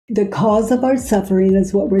The cause of our suffering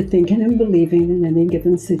is what we're thinking and believing in any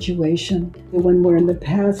given situation. When we're in the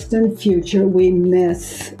past and future, we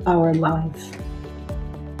miss our life.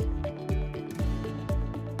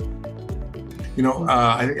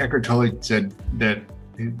 I think Eckhart Tolle said that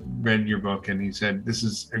he read your book and he said, this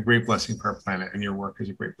is a great blessing for our planet and your work is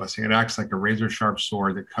a great blessing. It acts like a razor sharp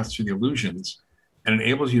sword that cuts through the illusions and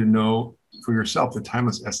enables you to know for yourself the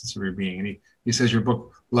timeless essence of your being. And he says your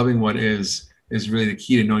book, Loving What Is really the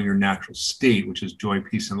key to knowing your natural state, which is joy,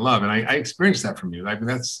 peace, and love. And I experienced that from you. I mean,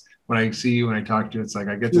 that's when I see you, when I talk to you, it's like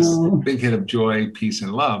I get this big hit of joy, peace,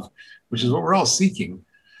 and love, which is what we're all seeking.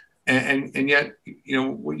 And yet,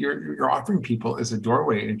 what you're offering people is a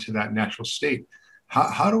doorway into that natural state.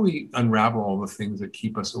 How do we unravel all the things that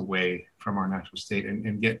keep us away from our natural state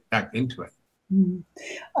and get back into it?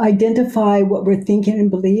 Identify what we're thinking and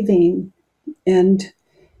believing and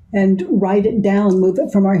write it down, move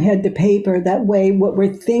it from our head to paper. That way, what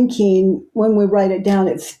we're thinking, when we write it down,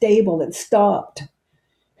 it's stable, it's stopped.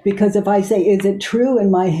 Because if I say, is it true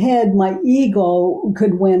in my head, my ego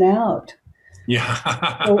could win out. Yeah.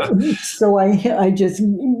 so I just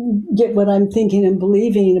get what I'm thinking and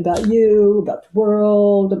believing about you, about the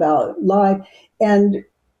world, about life, and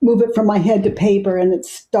move it from my head to paper, and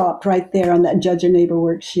it's stopped right there on that Judge Your Neighbor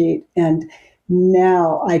worksheet. And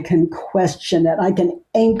now I can question it. I can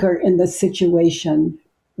anchor in the situation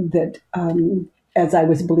that as I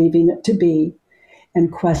was believing it to be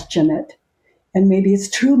and question it. And maybe it's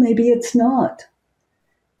true, maybe it's not.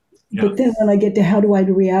 Yeah. But then when I get to how do I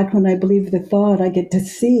react when I believe the thought, I get to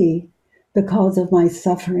see the cause of my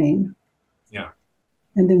suffering. Yeah.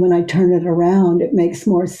 And then when I turn it around, it makes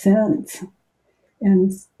more sense.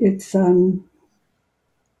 And it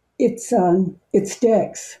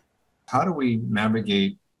sticks. How do we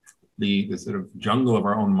navigate the sort of jungle of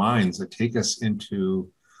our own minds that take us into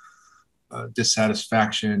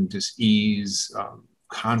dissatisfaction, dis-ease,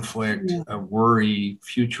 conflict, worry,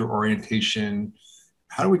 future orientation?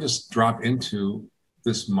 How do we just drop into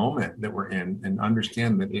this moment that we're in and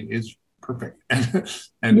understand that it is perfect?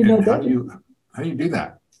 and how do you do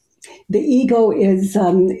that? The ego is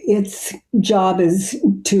its job is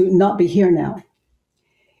to not be here now.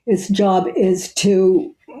 Its job is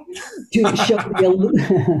to show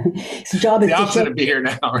its job is the opposite to of be here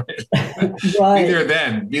now, right? Right. Be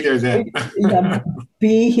there then. Yeah,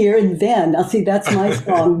 be here then. Now see, that's my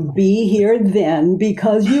song. Be here then,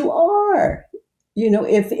 because you are.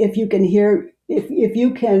 If you can hear, if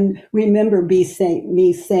you can remember me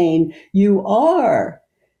saying you are,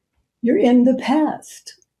 you're in the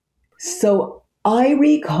past. So I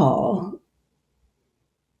recall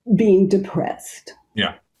being depressed.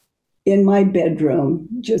 Yeah. In my bedroom,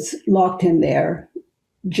 just locked in there,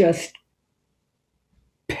 just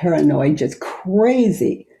paranoid, just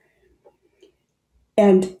crazy.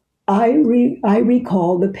 And I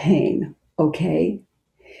recall the pain, okay?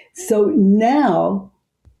 So now,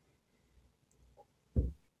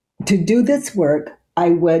 to do this work, I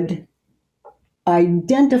would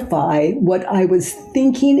identify what I was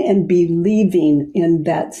thinking and believing in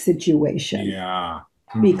that situation. Yeah.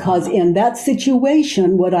 Because in that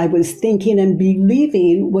situation, what I was thinking and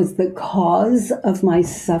believing was the cause of my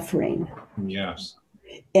suffering. Yes.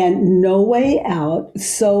 And no way out.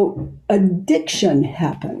 So addiction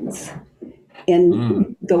happens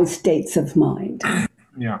in those states of mind.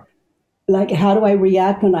 Yeah. Like, how do I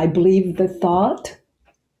react when I believe the thought?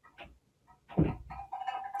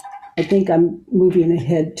 I think I'm moving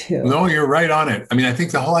ahead too. No, you're right on it. I mean, I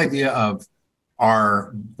think the whole idea of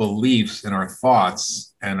our beliefs and our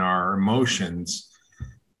thoughts and our emotions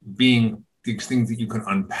being these things that you can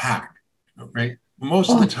unpack, right? Most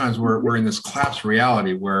of the times we're in this collapsed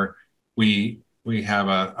reality where we have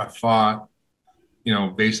a thought,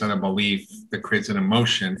 based on a belief that creates an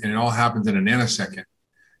emotion, and it all happens in a nanosecond.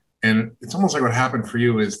 And it's almost like what happened for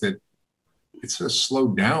you is that it sort of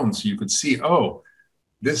slowed down so you could see,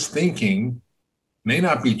 this thinking may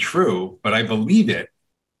not be true, but I believe it.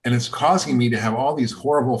 And it's causing me to have all these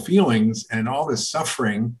horrible feelings and all this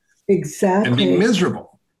suffering. Exactly. And be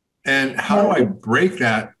miserable. And how do I break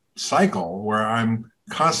that cycle where I'm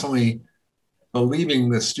constantly believing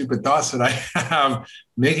the stupid thoughts that I have,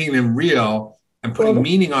 making them real and putting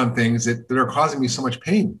meaning on things that are causing me so much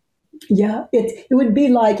pain? Yeah, it would be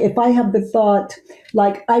like if I have the thought,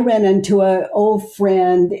 like I ran into an old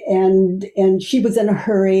friend and she was in a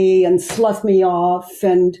hurry and sloughed me off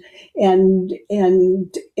and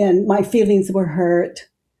my feelings were hurt.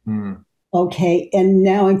 Okay, and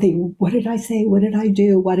now I'm thinking, what did I say? What did I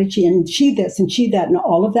do? Why did she? And she this and she that and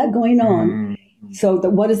all of that going on. So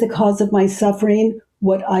what is the cause of my suffering?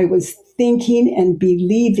 what I was thinking and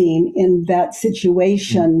believing in that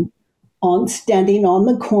situation on standing on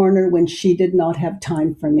the corner when she did not have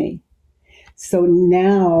time for me. So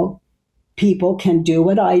now people can do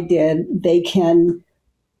what I did. They can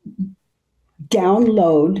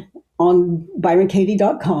download on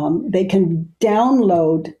byronkatie.com. They can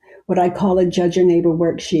download what I call a judge your neighbor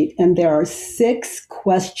worksheet. And there are 6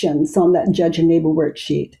 questions on that judge your neighbor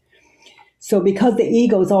worksheet. So because the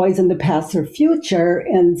ego is always in the past or future,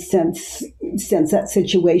 and since that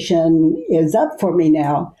situation is up for me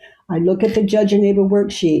now, I look at the judge your neighbor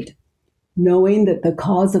worksheet, knowing that the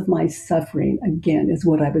cause of my suffering, again, is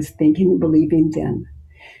what I was thinking and believing then.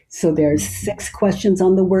 So there's 6 questions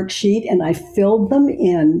on the worksheet, and I filled them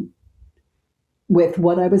in with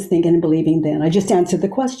what I was thinking and believing then. I just answered the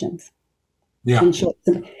questions. Yeah.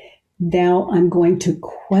 Now I'm going to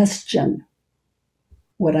question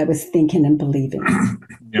what I was thinking and believing,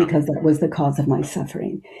 because that was the cause of my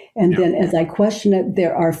suffering. And then as I question it,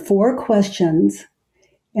 there are 4 questions,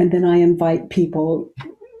 and then I invite people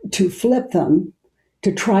to flip them,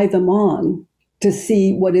 to try them on, to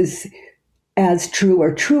see what is as true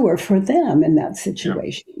or truer for them in that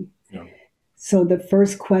situation. Yeah. So the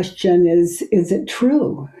first question is it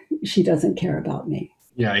true she doesn't care about me?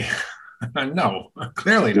 Yeah. No,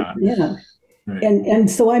 clearly not. Yeah. Right. And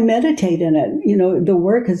so I meditate in it. You know, the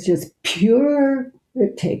work is just pure.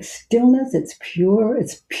 It takes stillness. It's pure.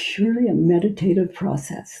 It's purely a meditative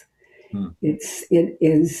process. It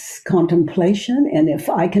is contemplation. And if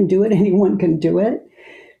I can do it, anyone can do it.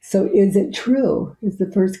 So is it true? Is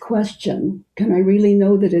the first question. Can I really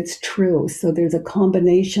know that it's true? So there's a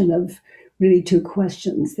combination of really 2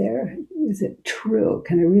 questions there. Is it true?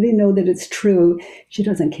 Can I really know that it's true? She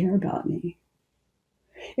doesn't care about me.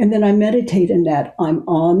 And then I meditate in that. I'm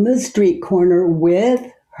on the street corner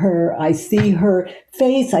with her. I see her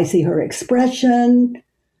face. I see her expression.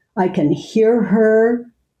 I can hear her.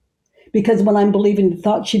 Because when I'm believing the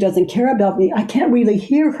thought she doesn't care about me, I can't really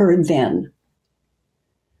hear her then.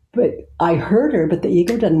 But I heard her, but the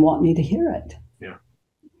ego doesn't want me to hear it. Yeah.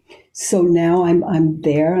 So now I'm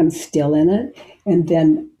there. I'm still in it. And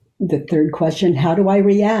then the third question, how do I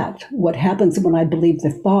react? What happens when I believe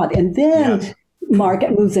the thought? And then, Mark,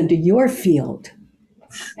 it moves into your field.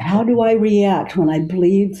 How do I react when I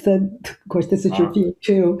believe of course, this is your field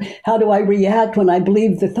too. How do I react when I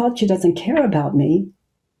believe the thought she doesn't care about me?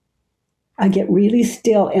 I get really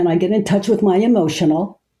still and I get in touch with my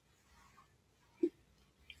emotional.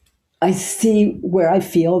 I see where I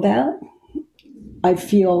feel that. I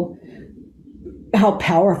feel how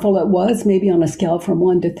powerful it was, maybe on a scale from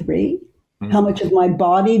 1 to 3. How much of my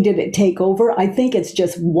body did it take over? I think it's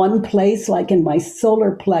just one place, like in my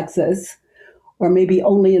solar plexus, or maybe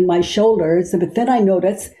only in my shoulders. But then I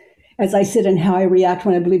notice, as I sit in how I react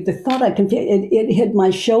when I believe the thought, I can feel it hit my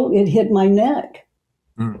shoulder, it hit my neck.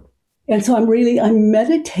 And so I'm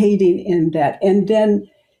meditating in that. And then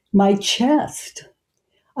my chest,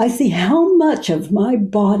 I see how much of my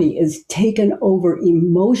body is taken over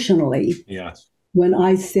emotionally when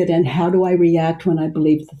I sit in how do I react when I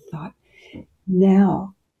believe the thought.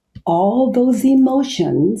 Now, all those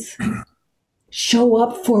emotions show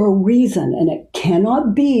up for a reason, and it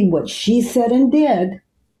cannot be what she said and did.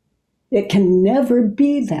 It can never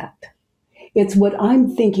be that. It's what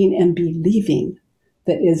I'm thinking and believing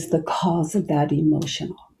that is the cause of that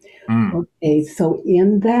emotional. Okay, so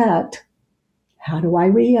in that, how do I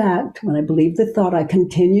react when I believe the thought? I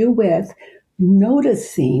continue with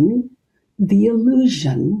noticing the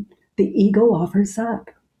illusion the ego offers up.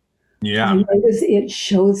 Yeah. I notice it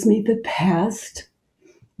shows me the past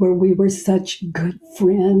where we were such good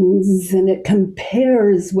friends, and it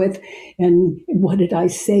compares with, and what did I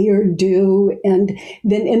say or do? And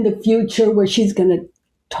then in the future where she's going to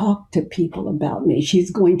talk to people about me. She's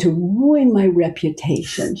going to ruin my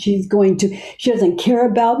reputation. She doesn't care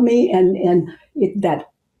about me, and that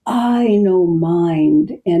I know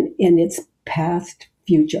mind and its past,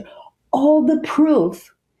 future. All the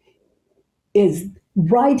proof is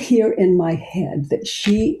right here in my head that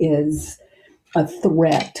she is a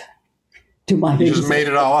threat to my existence. You just made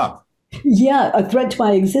it all up. Yeah, a threat to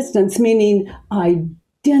my existence, meaning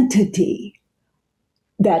identity,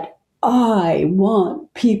 that I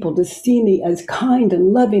want people to see me as kind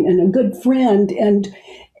and loving and a good friend,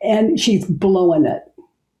 and she's blowing it.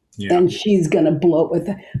 Yeah. And she's going to blow it with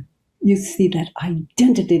it. You see that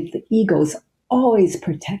identity the ego's always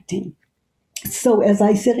protecting. So as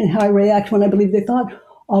I sit and how I react when I believe the thought,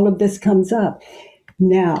 all of this comes up.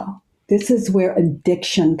 Now, this is where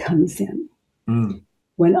addiction comes in.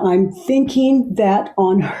 When I'm thinking that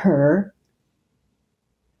on her,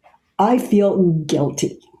 I feel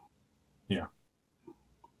guilty. Yeah.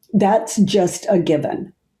 That's just a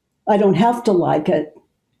given. I don't have to like it.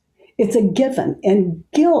 It's a given. And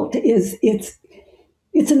guilt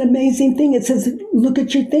it's an amazing thing. It says, look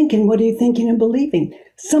at your thinking. What are you thinking and believing?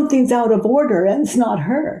 Something's out of order and it's not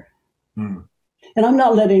her. Mm. And I'm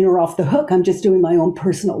not letting her off the hook. I'm just doing my own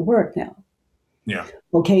personal work now. Yeah.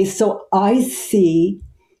 Okay, so I see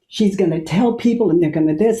she's going to tell people and they're going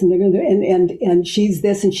to this and they're going to, and she's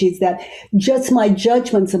this and she's that. Just my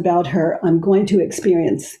judgments about her, I'm going to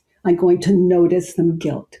experience. I'm going to notice them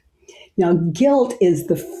guilt. Now, guilt is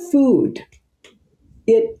the food.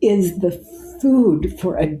 It is the food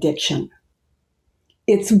for addiction.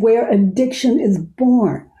 It's where addiction is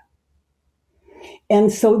born.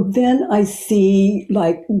 And so then I see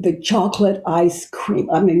like the chocolate ice cream.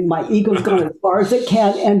 I mean, my ego's going as far as it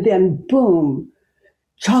can. And then boom,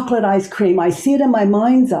 chocolate ice cream. I see it in my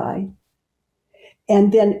mind's eye.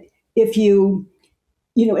 And then if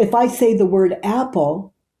if I say the word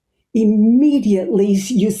apple, immediately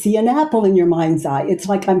you see an apple in your mind's eye. It's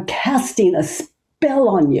like I'm casting a spell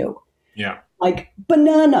on you. Yeah. Like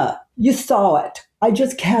banana, you saw it. I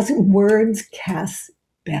just words cast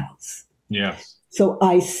spells. Yes. So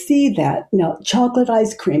I see that. Now, chocolate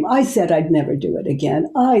ice cream, I said I'd never do it again.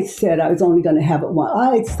 I said I was only going to have it once.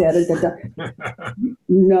 I said it.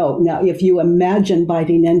 No. Now, if you imagine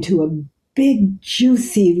biting into a big,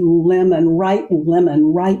 juicy lemon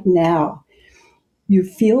right now, you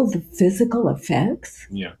feel the physical effects?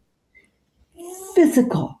 Yeah.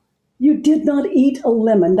 Physical. You did not eat a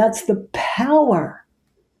lemon. That's the power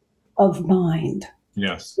of mind.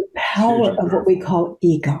 Yes. The power of what we call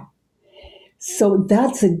ego. So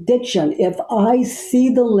that's addiction. If I see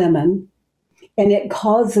the lemon and it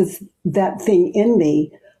causes that thing in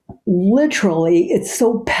me, literally, it's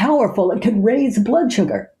so powerful, it could raise blood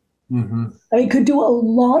sugar. Mm-hmm. I mean, it could do a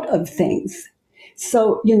lot of things.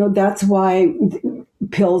 So, that's why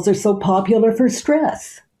pills are so popular for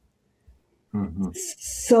stress. Mm-hmm.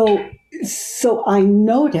 So I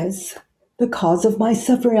notice the cause of my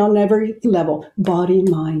suffering on every level, body,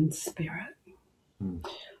 mind, spirit. Mm.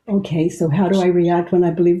 Okay, so how do I react when I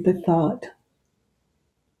believe the thought?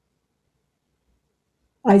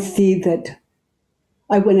 I see that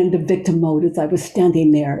I went into victim mode as I was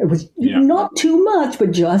standing there. It was not too much,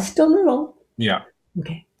 but just a little. Yeah.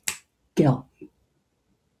 Okay, guilt.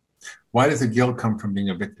 Why does the guilt come from being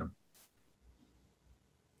a victim?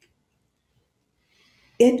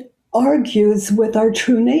 It argues with our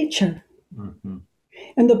true nature. Mm-hmm.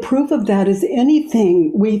 And the proof of that is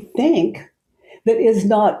anything we think that is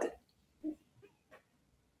not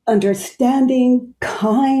understanding,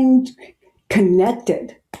 kind,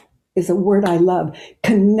 connected is a word I love.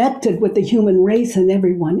 Connected with the human race and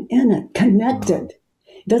everyone in it. Connected.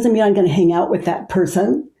 It doesn't mean I'm going to hang out with that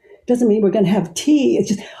person. It doesn't mean we're going to have tea. It's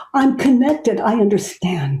just, I'm connected. I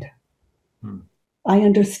understand. I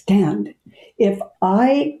understand. If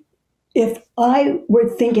I were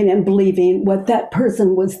thinking and believing what that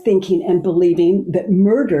person was thinking and believing that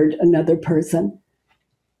murdered another person,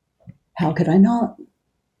 how could I not?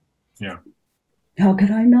 Yeah. How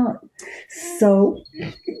could I not? So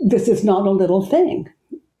this is not a little thing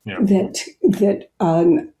that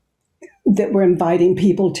we're inviting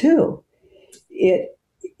people to. It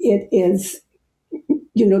is,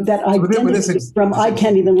 that identity from I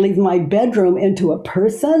can't even leave my bedroom into a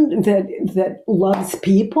person that loves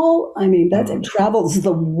people. I mean, it travels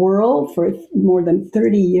the world for more than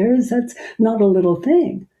 30 years. That's not a little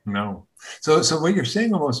thing. No. So what you're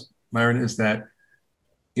saying almost, Byron, is that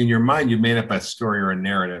in your mind, you made up a story or a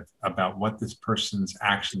narrative about what this person's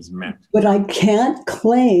actions meant. But I can't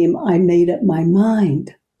claim I made up my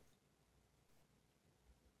mind.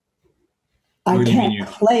 I can't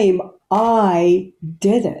claim I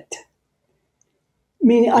did it.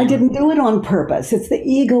 Meaning I didn't do it on purpose. It's the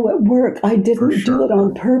ego at work. I didn't do it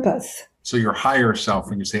on purpose. So your higher self,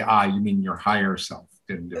 when you say I, you mean your higher self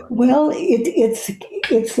didn't do it. Well,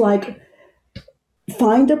 it's like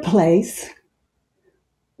find a place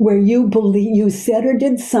where you believe you said or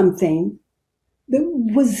did something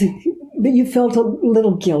that you felt a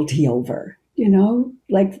little guilty over,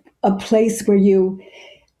 like a place where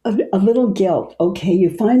a little guilt. Okay, you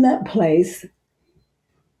find that place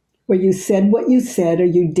where you said what you said or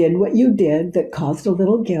you did what you did that caused a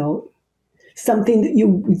little guilt, something that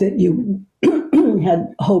you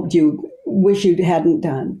had hoped you wish you hadn't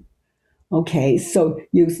done. Okay, so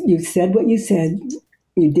you said what you said,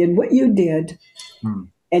 you did what you did,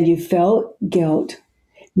 and you felt guilt.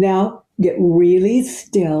 Now get really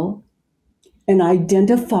still and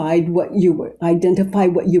identify what you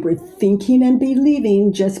were thinking and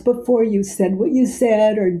believing just before you said what you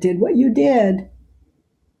said or did what you did.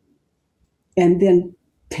 And then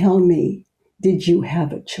tell me, did you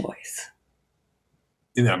have a choice?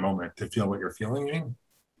 In that moment to feel what you're feeling, you mean?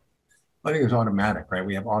 I think it's automatic, right?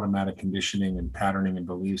 We have automatic conditioning and patterning and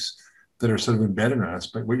beliefs that are sort of embedded in us.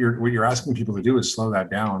 But what you're asking people to do is slow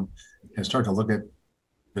that down and start to look at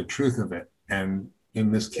the truth of it. And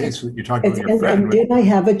in this case, you're talking about your friend. And did I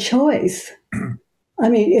have a choice? I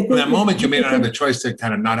mean, in that moment, you may not have the choice to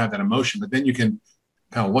kind of not have that emotion, but then you can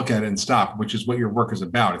kind of look at it and stop, which is what your work is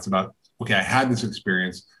about. It's about, okay, I had this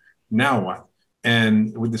experience. Now what?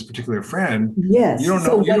 And with this particular friend, yes. You don't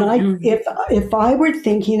know. So if I were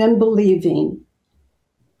thinking and believing,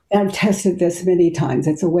 and I've tested this many times,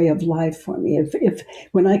 it's a way of life for me. If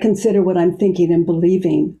when I consider what I'm thinking and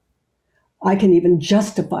believing, I can even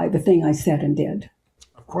justify the thing I said and did.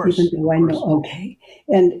 Of course. Even though I know, okay.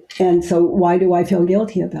 And so why do I feel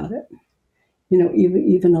guilty about it?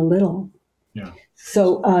 Even a little. Yeah.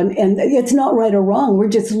 So, and it's not right or wrong. We're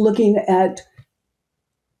just looking at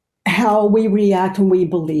how we react when we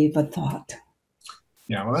believe a thought.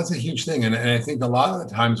 Yeah, well, that's a huge thing. And I think a lot of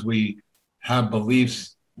the times we have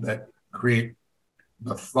beliefs that create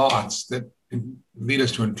the thoughts that lead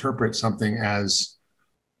us to interpret something as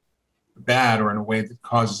bad or in a way that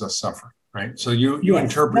causes us suffering, right? So you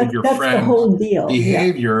interpreted your friend's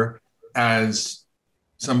behavior as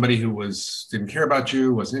somebody who didn't care about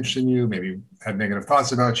you, wasn't interested in you, maybe had negative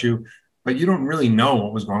thoughts about you, but you don't really know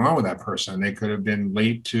what was going on with that person. They could have been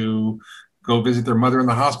late to go visit their mother in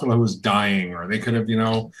the hospital who was dying, or they could have,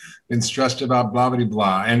 been stressed about blah, blah,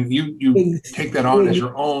 blah. And you take that on as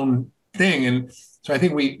your own thing. And so I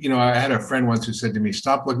think I had a friend once who said to me,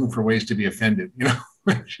 stop looking for ways to be offended,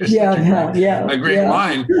 A great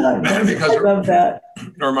line. Because I love that.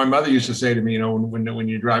 Or my mother used to say to me, when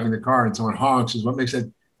you're driving the car and someone honks, is what makes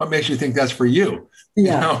you think that's for you?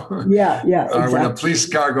 Yeah. Exactly. When a police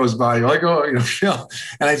car goes by, you're like, oh, Phil.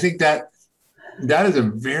 And I think that is a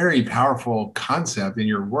very powerful concept in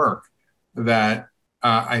your work that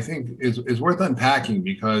I think is worth unpacking,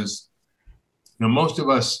 because most of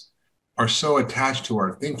us are so attached to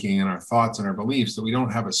our thinking and our thoughts and our beliefs that we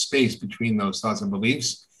don't have a space between those thoughts and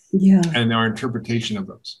beliefs and our interpretation of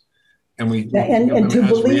those. And we and to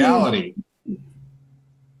believe reality.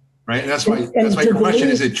 Right. And that's why your question,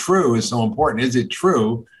 is it true, is so important. Is it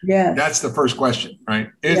true? Yeah. That's the first question, right?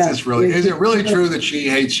 Is it really true that she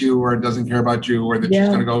hates you or doesn't care about you, or that she's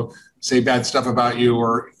going to go say bad stuff about you,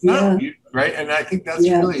 or right? And I think that's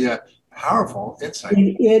really a powerful insight.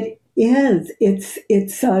 It is.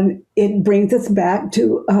 It brings us back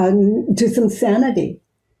to some sanity.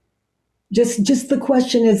 Just the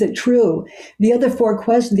question, is it true? The other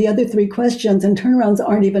three questions and turnarounds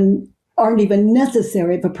aren't even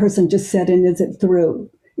necessary if a person just said, and is it through?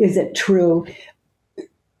 Is it true?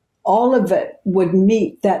 All of it would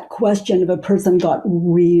meet that question if a person got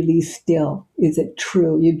really still. Is it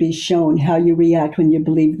true? You'd be shown how you react when you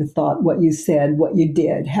believe the thought, what you said, what you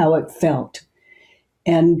did, how it felt.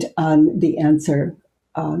 And the answer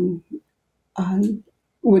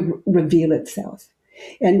would reveal itself.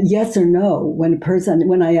 And yes or no,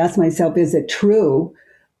 when I ask myself, is it true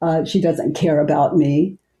she doesn't care about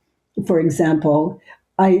me? For example,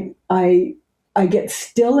 I get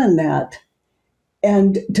still in that,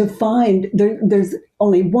 and to find there's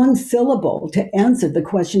only one syllable to answer the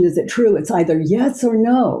question, is it true? It's either yes or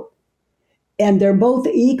no. And they're both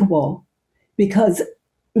equal, because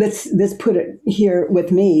let's put it here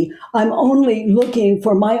with me. I'm only looking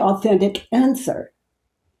for my authentic answer.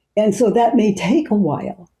 And so that may take a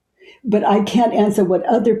while, but I can't answer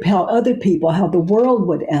how other people, how the world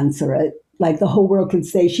would answer it. Like the whole world could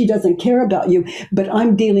say, she doesn't care about you, but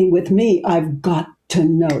I'm dealing with me. I've got to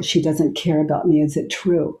know she doesn't care about me. Is it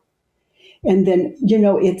true? And then,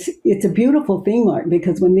 it's a beautiful thing, Mark,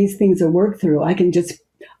 because when these things are worked through,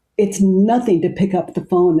 it's nothing to pick up the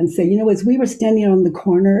phone and say, as we were standing on the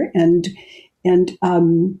corner and I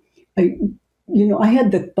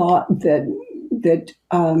had the thought that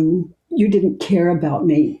you didn't care about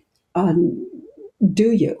me.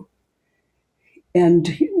 Do you? And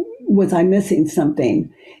was I missing something?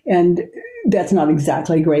 And that's not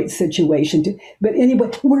exactly a great situation. But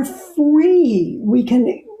anyway, we're free. We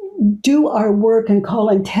can do our work and call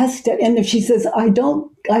and test it. And if she says, I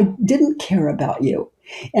didn't care about you,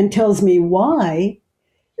 and tells me why,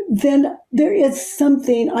 then there is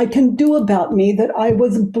something I can do about me that I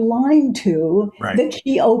was blind to, that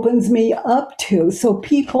she opens me up to. So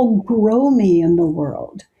people grow me in the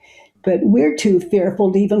world. But we're too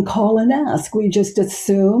fearful to even call and ask. We just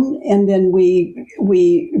assume, and then we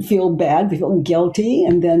feel bad, we feel guilty,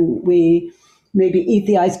 and then we maybe eat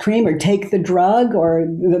the ice cream or take the drug or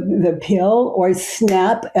the pill or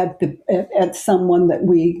snap at someone that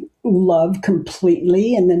we love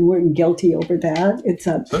completely, and then we're guilty over that. It's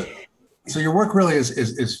a So your work really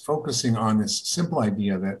is focusing on this simple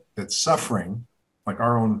idea that suffering, like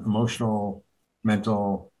our own emotional,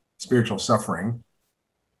 mental, spiritual suffering,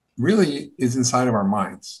 really is inside of our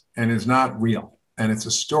minds and is not real. And it's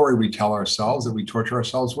a story we tell ourselves that we torture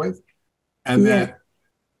ourselves with. And yeah. that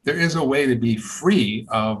there is a way to be free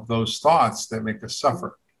of those thoughts that make us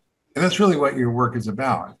suffer. And that's really what your work is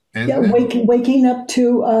about. And Yeah, waking up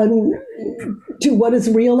to what is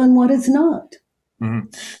real and what is not. Mm-hmm.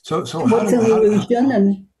 So what's an illusion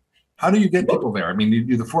and how do you get people there? I mean,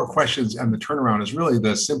 the 4 questions and the turnaround is really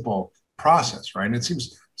the simple process, right? And it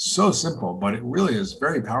seems so simple, but it really is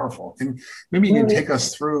very powerful. And maybe you can take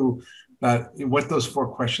us through what those 4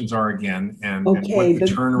 questions are again, and what the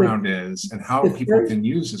turnaround is, and how people can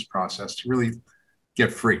use this process to really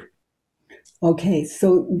get free. Okay,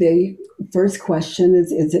 so the first question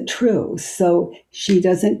is it true? So she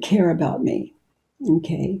doesn't care about me.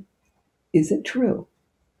 Okay, is it true?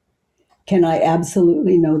 Can I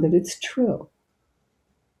absolutely know that it's true?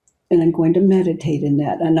 And I'm going to meditate in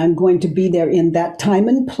that, and I'm going to be there in that time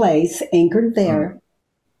and place, anchored there.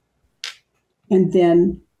 And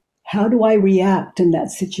then how do I react in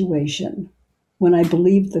that situation when I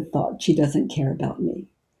believe the thought she doesn't care about me?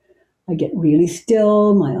 I get really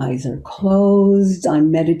still, my eyes are closed,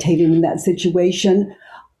 I'm meditating in that situation.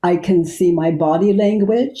 I can see my body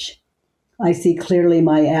language. I see clearly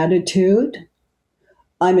my attitude.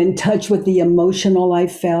 I'm in touch with the emotional I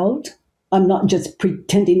felt. I'm not just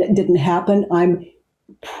pretending it didn't happen. I'm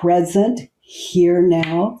present, here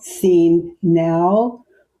now, seeing now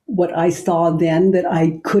what I saw then that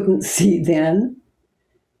I couldn't see then.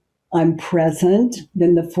 I'm present.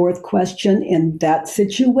 Then the 4th question, in that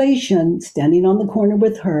situation, standing on the corner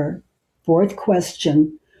with her, 4th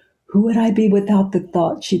question, who would I be without the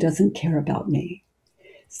thought she doesn't care about me?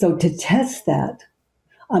 So to test that,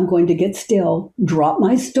 I'm going to get still, drop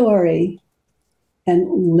my story, and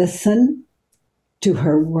listen to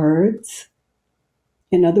her words.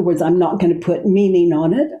 In other words, I'm not going to put meaning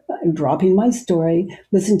on it. I'm dropping my story,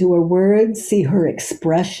 listen to her words, see her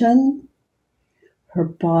expression, her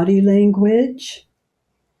body language.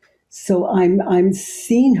 So I'm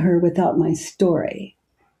seeing her without my story.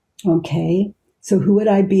 Okay? So who would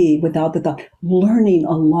I be without the thought? Learning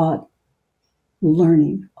a lot,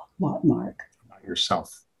 Mark. About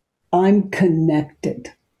yourself. I'm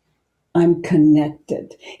connected. And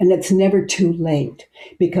it's never too late,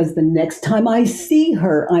 because the next time I see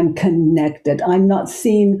her, I'm connected. I'm not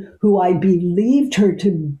seeing who I believed her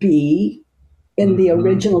to be in the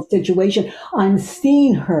original situation. I'm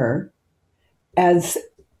seeing her as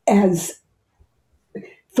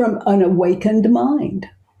from an awakened mind,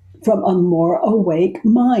 from a more awake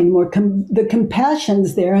mind, the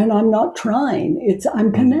compassion's there, and I'm not trying.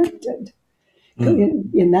 I'm connected.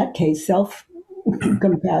 In that case,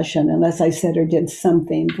 self-compassion, unless I said or did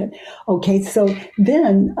something. Okay, so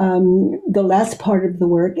then the last part of the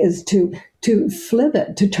work is to flip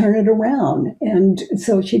it, to turn it around. And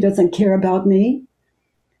so she doesn't care about me.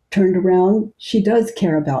 Turned around, she does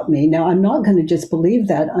care about me. Now, I'm not going to just believe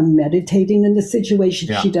that. I'm meditating in the situation.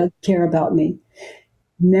 Yeah. She does care about me.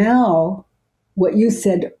 Now, what you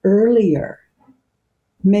said earlier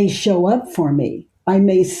may show up for me. I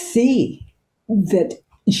may see that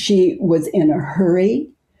she was in a hurry,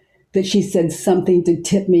 that she said something to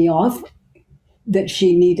tip me off, that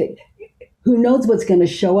she needed. Who knows what's going to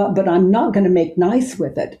show up, but I'm not going to make nice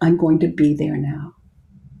with it. I'm going to be there now.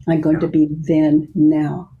 I'm going to be then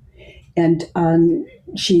now. And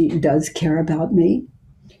she does care about me.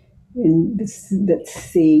 And let's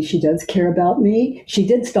see, she does care about me. She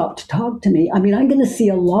did stop to talk to me. I mean, I'm going to see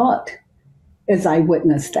a lot as I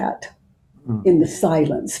witness that in the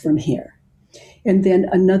silence from here. And then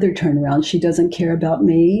another turnaround. She doesn't care about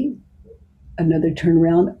me. Another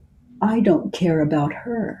turnaround. I don't care about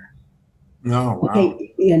her. No, wow.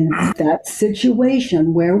 Okay, in that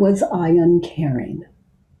situation, where was I uncaring?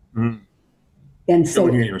 And so,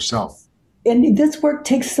 looking at yourself. And this work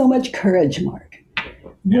takes so much courage, Mark.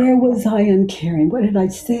 Where was I uncaring? What did I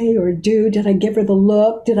say or do? Did I give her the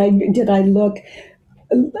look? Did I look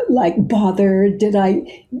like bothered? Did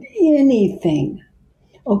I anything?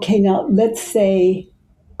 Okay, now let's say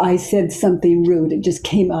I said something rude. It just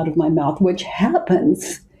came out of my mouth, which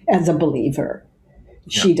happens as a believer.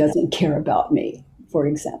 She doesn't care about me, for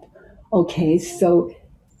example. Okay, so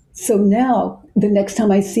now the next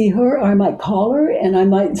time I see her, I might call her and I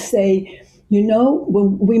might say, You know,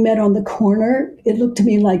 when we met on the corner, it looked to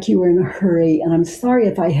me like you were in a hurry, and I'm sorry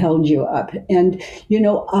if I held you up. And you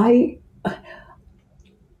know, I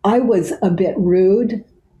was a bit rude,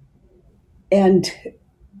 and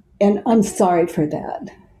I'm sorry for that.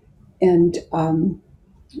 And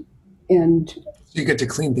and So you get to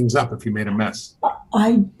clean things up if you made a mess.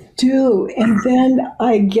 I do, and then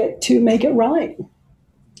I get to make it right.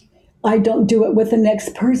 I don't do it with the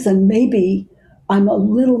next person. Maybe I'm a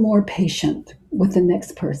little more patient with the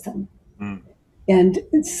next person. Mm. And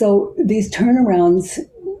so these turnarounds,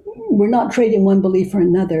 we're not trading one belief for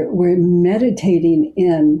another. We're meditating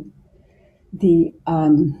in the,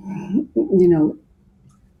 you know,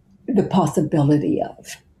 the possibility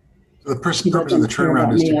of. So the purpose of the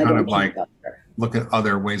turnaround is to kind of like look at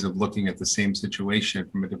other ways of looking at the same situation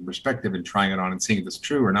from a different perspective and trying it on and seeing if it's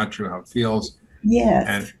true or not true, how it feels.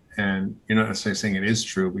 Yes. And you're not necessarily saying it is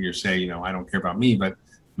true, but you're saying, you know, I don't care about me, but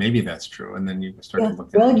maybe that's true. And then you start to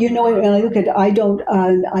look at well, you know, when I look at I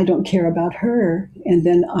don't care about her, and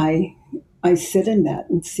then I sit in that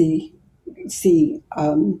and see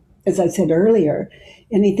as I said earlier,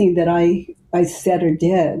 anything that I said or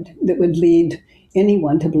did that would lead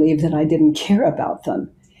anyone to believe that I didn't care about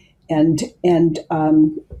them. And then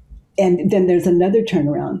there's another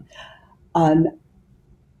turnaround on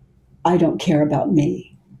I don't care about me.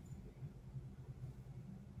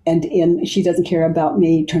 And in she doesn't care about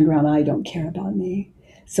me, turned around, I don't care about me.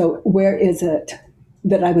 So where is it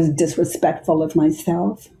that I was disrespectful of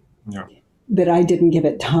myself? Yeah. That I didn't give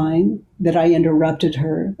it time, that I interrupted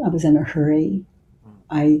her. I was in a hurry.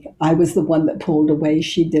 I was the one that pulled away.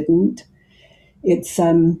 She didn't. It's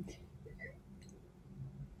and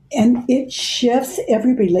it shifts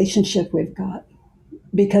every relationship we've got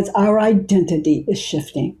because our identity is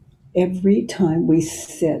shifting every time we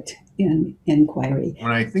sit in inquiry.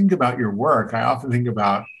 When I think about your work, I often think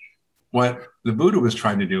about what the Buddha was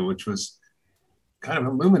trying to do, which was kind of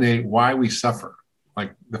illuminate why we suffer.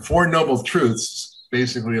 Like the Four Noble Truths,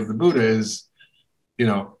 basically, of the Buddha is, you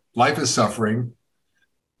know, life is suffering.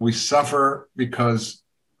 We suffer because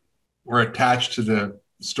we're attached to the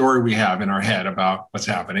story we have in our head about what's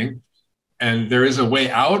happening. And there is a way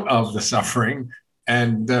out of the suffering.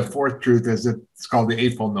 And the fourth truth is it's called the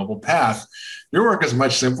Eightfold Noble Path. Your work is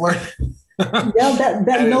much simpler. Yeah,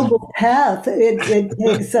 that noble path. It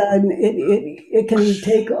takes it can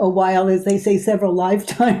take a while, as they say, several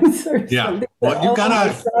lifetimes. Or Yeah. something. Well, you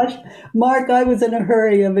gotta. Oh my gosh, Mark, I was in a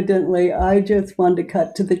hurry. Evidently, I just wanted to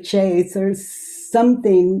cut to the chase. There's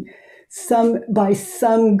something, by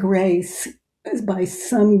some grace,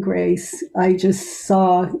 I just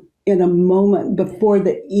saw in a moment before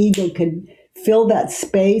the ego could fill that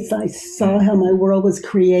space. I saw how my world was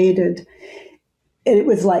created. It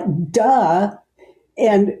was like, duh.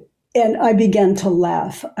 And I began to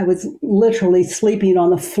laugh. I was literally sleeping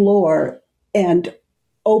on the floor and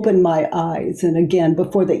opened my eyes. And again,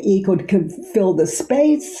 before the ego could fill the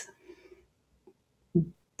space,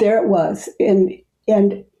 there it was. And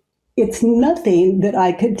it's nothing that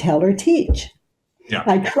I could tell or teach. Yeah.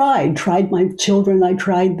 I tried my children. I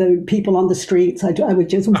tried the people on the streets. I was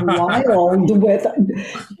just wild with,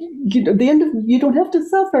 you know, the end of, you don't have to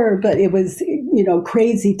suffer, but it was, you know,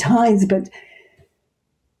 crazy times, but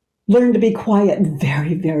learn to be quiet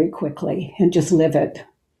very, very quickly and just live it.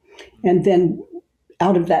 And then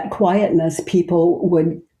out of that quietness, people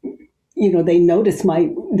would, you know, they noticed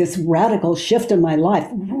this radical shift in my life,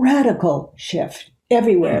 radical shift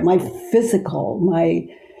everywhere, my physical, my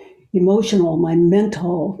emotional, my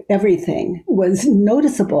mental, everything was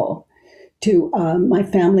noticeable to my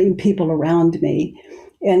family and people around me.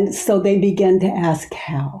 And so they began to ask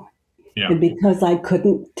how. Yeah. And because I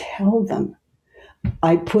couldn't tell them,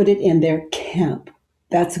 I put it in their camp.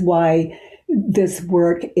 That's why this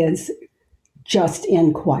work is just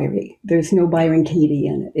inquiry. There's no Byron Katie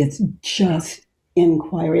in it. It's just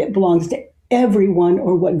inquiry. It belongs to everyone,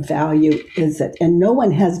 or what value is it? And no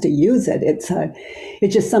one has to use it. It's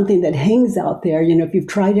just something that hangs out there. You know, if you've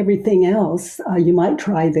tried everything else, you might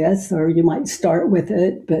try this, or you might start with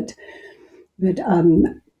it. But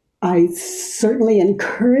I certainly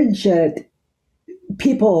encourage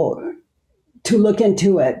people to look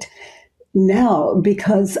into it now,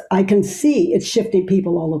 because I can see it's shifting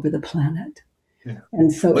people all over the planet. Yeah.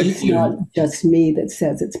 And so it's not just me that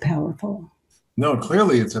says it's powerful. No,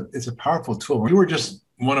 clearly it's a powerful tool. You were just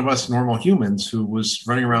one of us normal humans who was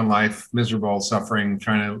running around life, miserable, suffering,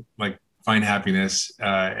 trying to like find happiness,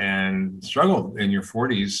 and struggled in your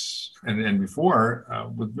 40s and before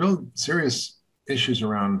with real serious issues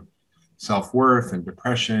around self-worth and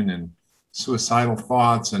depression and suicidal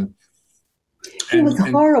thoughts. And it was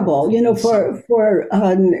horrible, you know,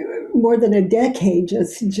 more than a decade,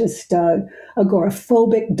 just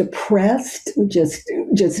agoraphobic, depressed.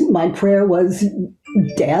 Just my prayer was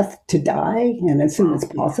death, to die, and as soon as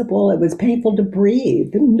possible. It was painful to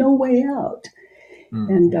breathe, no way out.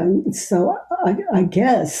 Mm. And so I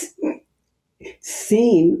guess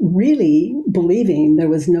seeing, really believing there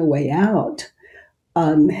was no way out,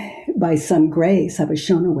 by some grace, I was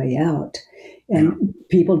shown a way out. And Yeah.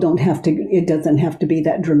 people don't have to, it doesn't have to be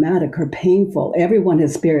that dramatic or painful. Everyone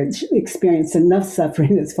has experienced enough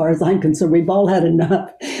suffering, as far as I'm concerned. We've all had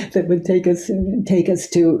enough that would take us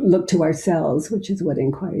to look to ourselves, which is what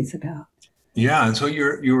inquiry is about. Yeah. And so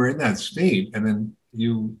you were in that state, and then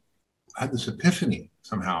you had this epiphany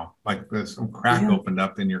somehow, like some crack Yeah. opened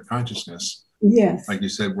up in your consciousness, Yes. like you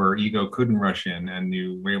said, where ego couldn't rush in, and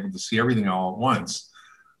you were able to see everything all at once,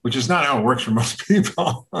 which is not how it works for most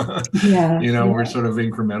people. Yeah. You know, Yeah. we're sort of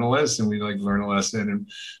incrementalists, and we like learn a lesson.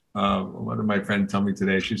 And one of my friends told me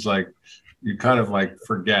today, she's like, you kind of like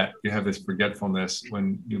forget, you have this forgetfulness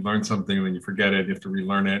when you learn something and then you forget it, you have to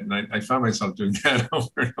relearn it. And I found myself doing that over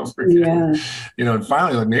and over again. Yeah. You know, and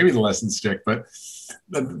finally, like, maybe the lessons stick, but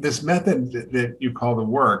this method that you call the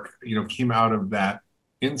work, you know, came out of that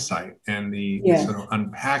insight and the Yes. sort of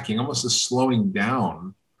unpacking, almost the slowing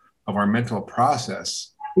down of our mental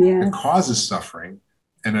process Yeah. that causes suffering,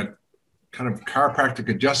 and a kind of chiropractic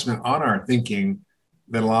adjustment on our thinking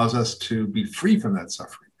that allows us to be free from that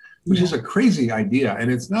suffering, which Yeah. is a crazy idea.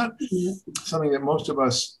 And it's not Yeah. something that most of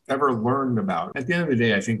us ever learned about. At the end of the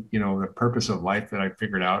day, I think, you know, the purpose of life that I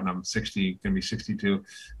figured out, and I'm 60, going to be 62.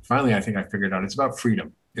 Finally, I think I figured out it's about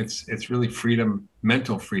freedom. It's really freedom,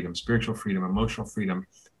 mental freedom, spiritual freedom, emotional freedom,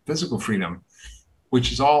 physical freedom,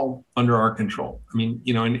 which is all under our control. I mean,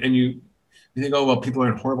 you know, and you think, oh, well, people are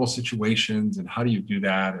in horrible situations, and how do you do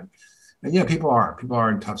that? And yeah, people are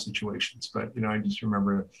in tough situations. But, you know, I just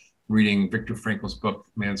remember reading Viktor Frankl's book,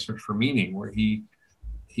 Man's Search for Meaning, where he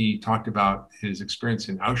talked about his experience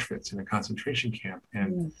in Auschwitz in a concentration camp.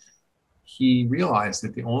 And he realized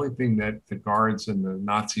that the only thing that the guards and the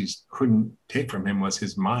Nazis couldn't take from him was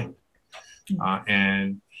his mind.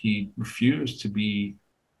 And he refused to be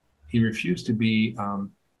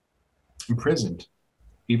imprisoned,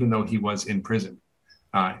 even though he was in prison.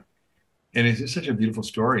 And it's just such a beautiful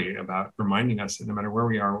story about reminding us that no matter where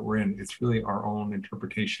we are, what we're in, it's really our own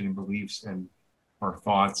interpretation and beliefs and our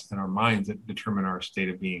thoughts and our minds that determine our state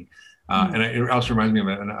of being. And it also reminds me of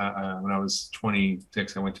when I was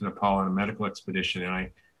 26, I went to Nepal on a medical expedition, and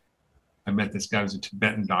I met this guy who was a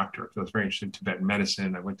Tibetan doctor. So I was very interested in Tibetan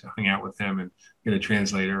medicine. I went to hang out with him and get a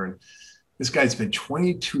translator. And this guy spent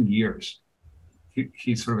 22 years.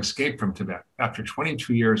 He sort of escaped from Tibet after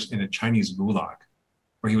 22 years in a Chinese gulag,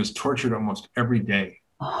 where he was tortured almost every day.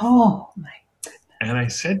 Oh my goodness. And I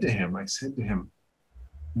said to him,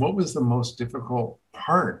 what was the most difficult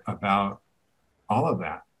part about all of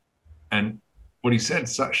that? And what he said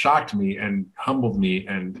shocked me and humbled me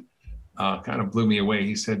and kind of blew me away.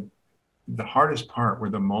 He said, the hardest part were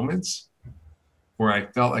the moments where I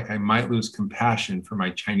felt like I might lose compassion for my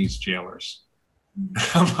Chinese jailers.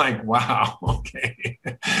 I'm like, wow, okay.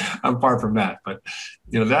 I'm far from that. But,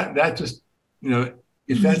 you know, that just, you know,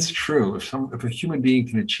 if that's true, if a human being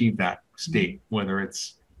can achieve that state, whether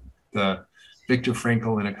it's the Viktor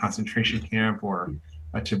Frankl in a concentration camp or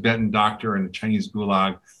a Tibetan doctor in a Chinese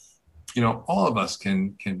gulag, you know, all of us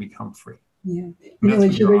can become free. Yeah. And that's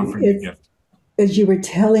what you're offering the gift. As you were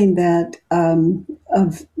telling that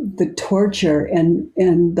of the torture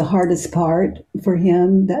and the hardest part for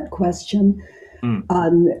him, that question,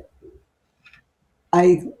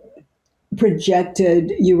 I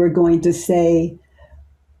projected you were going to say,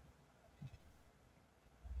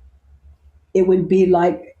 it would be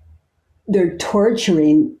like they're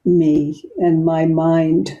torturing me, and my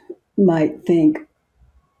mind might think,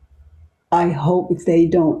 I hope they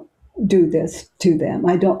don't do this to them.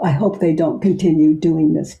 I hope they don't continue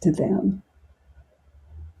doing this to them.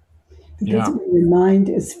 Because when your mind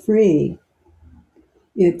is free,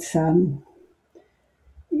 it's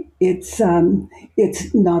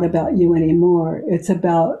not about you anymore. It's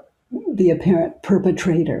about the apparent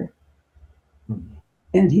perpetrator.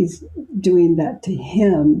 And he's doing that to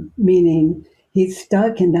him, meaning he's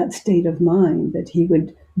stuck in that state of mind that he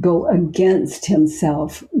would go against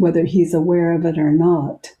himself, whether he's aware of it or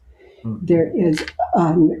not. There is,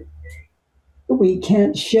 we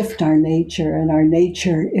can't shift our nature, and our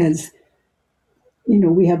nature is, you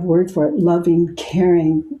know, we have words for it: loving,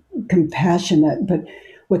 caring, compassionate. But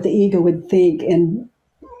what the ego would think and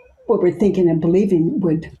what we're thinking and believing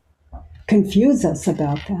would confuse us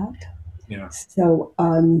about that. Yeah. So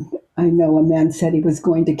I know a man said he was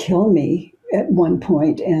going to kill me at one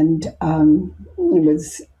point, and it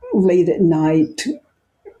was late at night,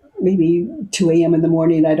 maybe 2 a.m. in the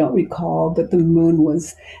morning, I don't recall, but the moon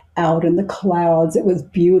was out in the clouds. It was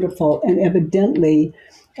beautiful. And evidently,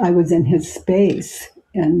 I was in his space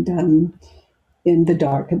and in the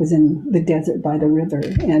dark. It was in the desert by the river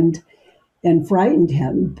and frightened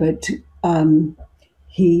him. But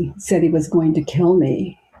he said he was going to kill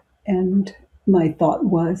me. And my thought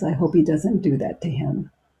was, I hope he doesn't do that to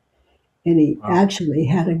him. And he Wow. actually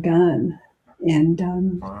had a gun and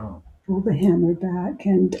Wow. pulled the hammer back.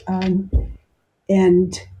 And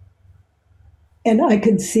and I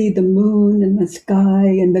could see the moon and the sky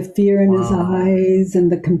and the fear in his Wow. eyes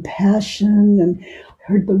and the compassion and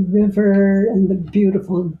heard the river and the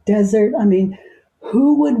beautiful desert. I mean,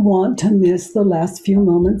 who would want to miss the last few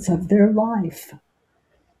moments of their life?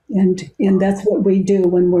 And that's what we do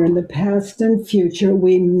when we're in the past and future.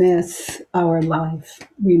 We miss our life.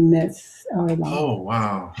 We miss our life. Oh,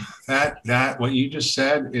 wow. That what you just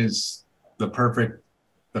said is the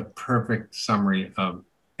perfect summary of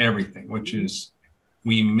everything, which is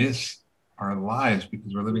we miss our lives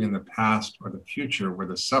because we're living in the past or the future where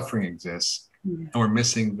the suffering exists, and we're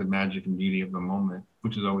missing the magic and beauty of the moment,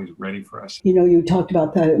 which is always ready for us. You know, you talked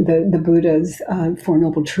about the Buddha's Four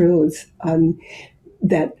Noble Truths.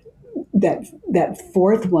 That that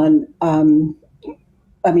fourth one,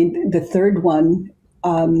 I mean, the third one,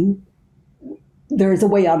 there's a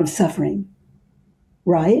way out of suffering,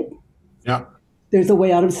 right? Yeah. There's a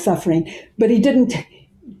way out of suffering. But he didn't,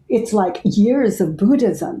 it's like years of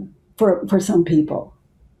Buddhism for some people.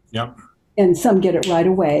 Yep. And some get it right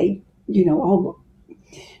away, you know,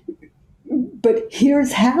 but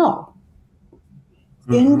here's how.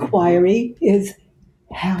 Mm-hmm. Inquiry is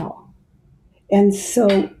how. And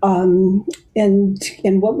so,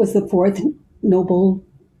 and what was the fourth noble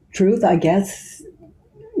truth? I guess,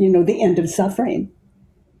 you know, the end of suffering.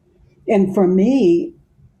 And for me,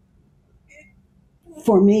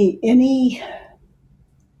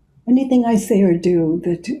 anything I say or do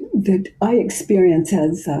that I experience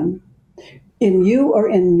as in you or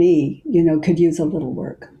in me, you know, could use a little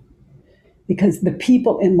work. Because the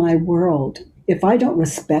people in my world, if I don't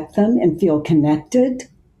respect them and feel connected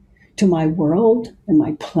to my world and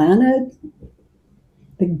my planet,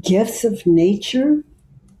 the gifts of nature,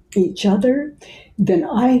 each other, then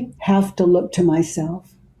I have to look to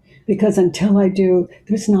myself. Because until I do,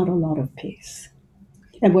 there's not a lot of peace.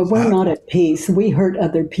 And when we're not at peace, we hurt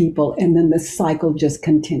other people, and then the cycle just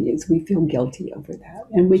continues. We feel guilty over that.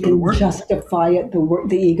 And we can justify it.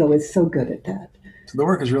 The ego is so good at that. So the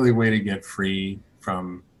work is really a way to get free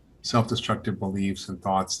from self-destructive beliefs and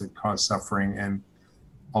thoughts that cause suffering and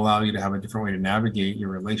allow you to have a different way to navigate your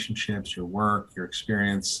relationships, your work, your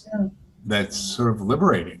experience. Yeah. That's sort of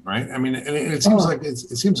liberating, right? I mean, and it seems like it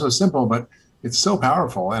seems so simple, but it's so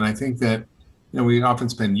powerful. And I think that, you know, we often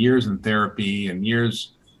spend years in therapy and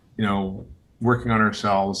years, you know, working on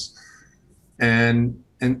ourselves. And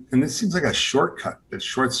this seems like a shortcut that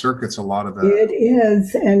short circuits a lot of the. It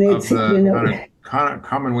is, and it's you know, kind of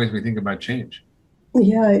common ways we think about change.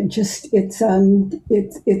 Yeah, it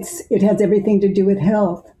has everything to do with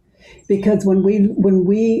health, because when we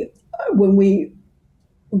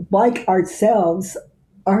like ourselves,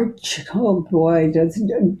 oh boy,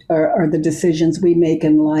 are the decisions we make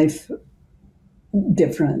in life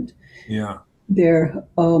different. Yeah. They're,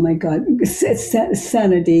 oh my God,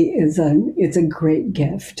 sanity is a great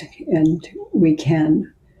gift, and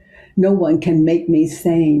no one can make me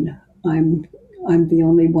sane. I'm the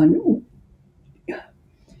only one.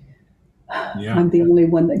 Yeah. I'm the only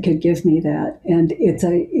one that could give me that, and it's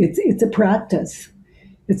a practice.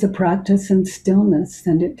 It's a practice in stillness,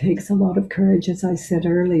 and it takes a lot of courage, as I said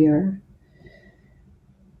earlier.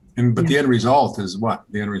 But the end result is what?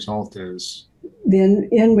 The end result is. The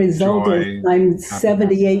end result is I'm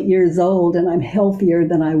 78 years old and I'm healthier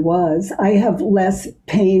than I was. I have less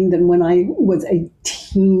pain than when I was a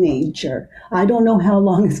teenager. I don't know how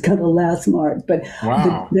long it's going to last, Mark, but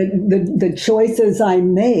wow. the choices I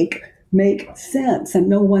make sense, and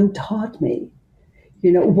no one taught me.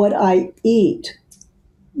 You know, what I eat,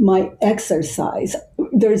 my exercise,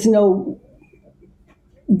 there's no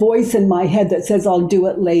voice in my head that says I'll do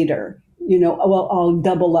it later. You know, well, I'll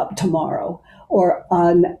double up tomorrow, or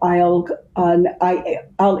I'll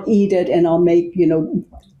eat it and I'll make, you know.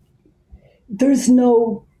 There's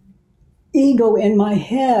no ego in my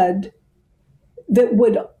head that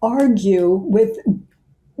would argue with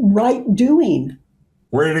right doing.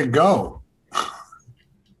 Where did it go?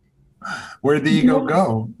 Where did the ego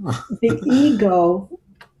go? The ego,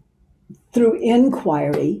 through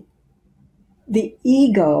inquiry, the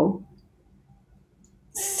ego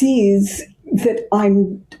sees that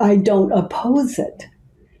I don't oppose it.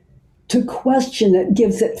 to question it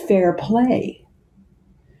gives it fair play.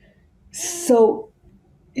 So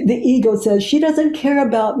the ego says, she doesn't care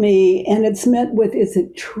about me, and it's met with, is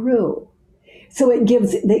it true? So it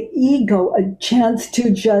gives the ego a chance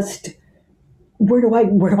to just, where do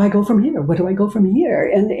I go from here? Where do I go from here?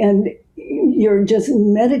 And you're just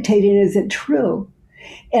meditating, is it true?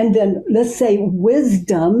 And then let's say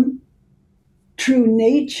wisdom, true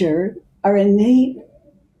nature, our innate,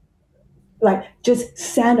 like just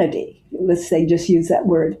sanity, let's say, just use that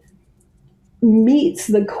word, meets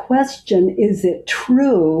the question, is it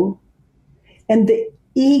true? And the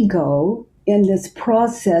ego in this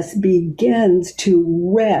process begins to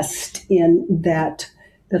rest in that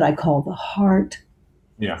I call the heart,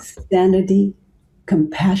 Yeah. sanity,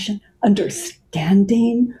 compassion,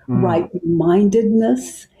 understanding,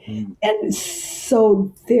 right-mindedness. And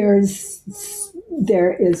so there is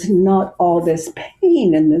not all this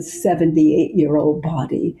pain in this 78-year-old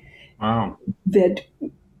body. Wow. That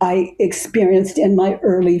I experienced in my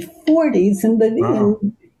early 40s in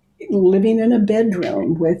living in a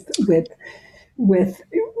bedroom with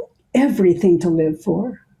everything to live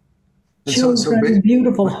for. And Children,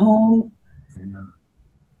 beautiful home.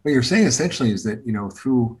 What you're saying essentially is that,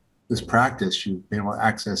 through this practice, you've been able to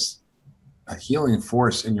access a healing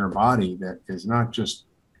force in your body that is not just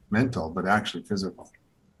mental, but actually physical.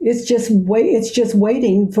 It's just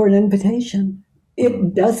waiting for an invitation.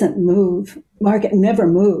 It doesn't move. Mark, it never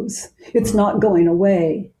moves. It's not going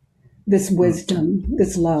away. This wisdom,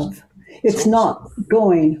 this love, it's not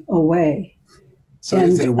going away. So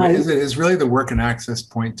is really the work an access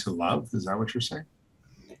point to love? Is that what you're saying?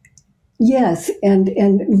 Yes, and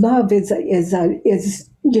love is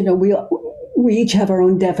we each have our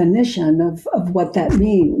own definition of what that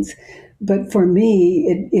means, but for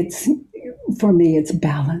me it's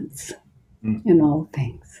balance in all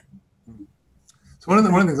things. So one of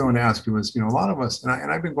the things I want to ask you was, a lot of us,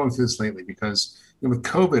 and I've been going through this lately because with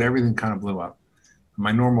COVID, everything kind of blew up.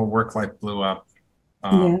 My normal work life blew up.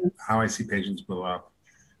 How I see patients blew up.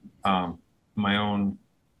 My own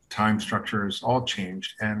time structures all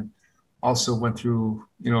changed, and also went through,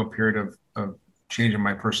 a period of change in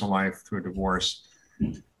my personal life through a divorce.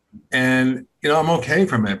 And, I'm okay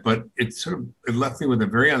from it, but it left me with a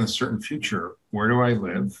very uncertain future. Where do I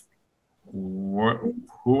live? Who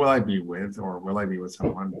will I be with, or will I be with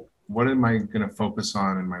someone? What am I going to focus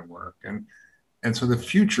on in my work? And so the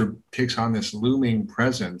future takes on this looming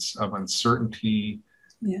presence of uncertainty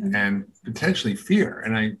and potentially fear.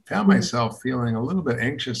 And I found myself feeling a little bit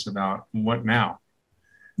anxious about what now.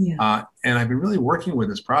 Yeah. And I've been really working with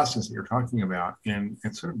this process that you're talking about and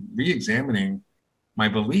sort of re-examining my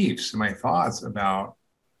beliefs and my thoughts about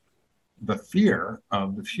the fear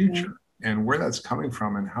of the future and where that's coming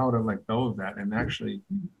from and how to let go of that and actually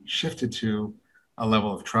shift it to a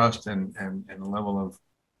level of trust and a level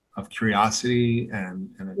of curiosity and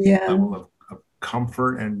a level of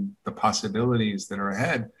comfort and the possibilities that are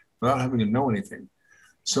ahead without having to know anything.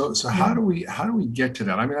 So how do we get to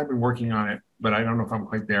that? I mean, I've been working on it, but I don't know if I'm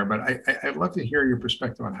quite there. But I'd love to hear your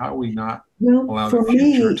perspective on how we not allow the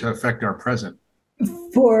future to affect our present.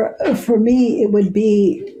 For me, it would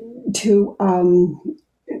be to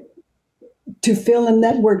fill in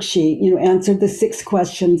that worksheet. Answer the 6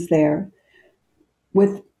 questions there.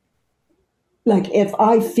 With, like, if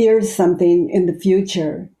I fear something in the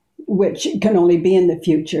future, which can only be in the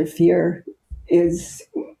future, fear is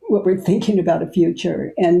what we're thinking about a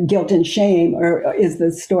future, and guilt and shame is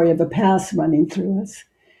the story of a past running through us.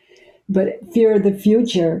 But fear of the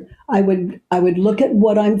future, I would look at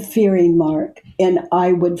what I'm fearing, Mark, and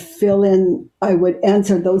I would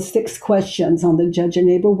answer those 6 questions on the Judge and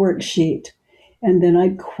Neighbor worksheet, and then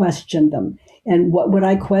I'd question them. And what would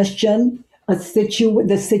I question?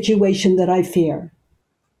 The situation that I fear.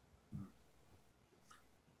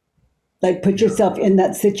 Like, put yourself in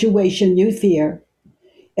that situation you fear,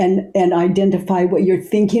 and identify what you're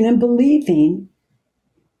thinking and believing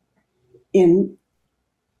in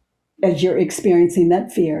as you're experiencing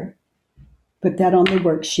that fear. Put that on the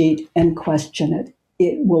worksheet and question it.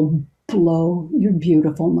 It will blow your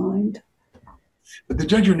beautiful mind. But the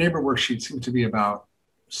Judge Your Neighbor worksheet seems to be about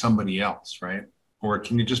somebody else, right? Or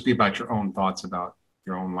can you just be about your own thoughts about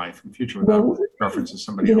your own life and future without reference to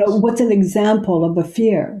somebody else? What's an example of a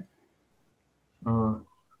fear?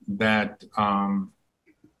 That I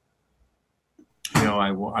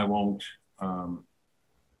won't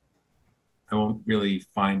really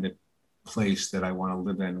find a place that I want to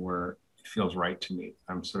live in where it feels right to me.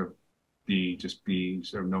 I'm sort of be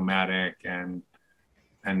sort of nomadic and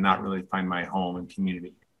not really find my home and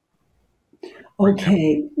community.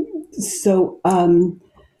 Okay, so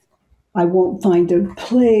I won't find a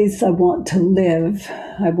place I want to live.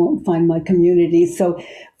 I won't find my community. So,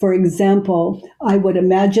 for example, I would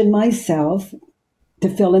imagine myself to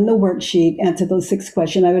fill in the worksheet, answer those 6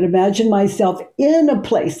 questions. I would imagine myself in a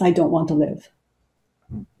place I don't want to live.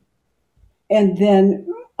 And then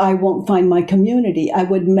I won't find my community. I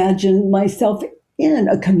would imagine myself in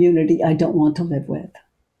a community I don't want to live with.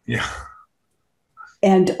 Yeah.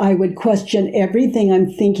 And I would question everything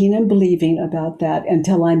I'm thinking and believing about that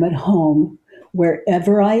until I'm at home,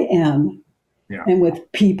 wherever I am, Yeah. and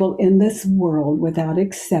with people in this world without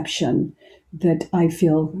exception that I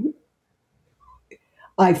feel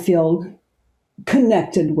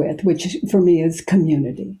connected with, which for me is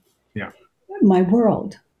community. Yeah. My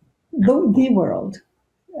world, the world,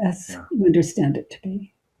 as you understand it to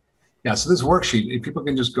be. Yeah. So this worksheet, if people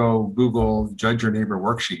can just go Google "Judge Your Neighbor"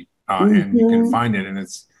 worksheet, and you can find it, and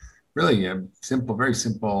it's really a simple, very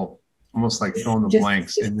simple, almost like fill in the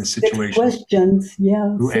blanks in this situation. 6 questions,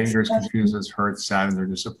 yeah. Who angers, confuses, hurts, saddens, or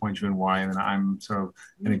disappoints you, and why? And then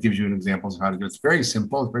and it gives you examples of how to do it. It's very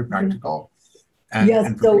simple. It's very practical.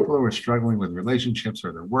 And for people who are struggling with relationships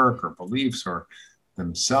or their work or beliefs or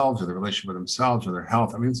themselves or their relationship with themselves or their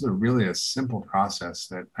health, I mean, it's really a simple process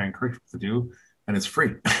that I encourage people to do, and it's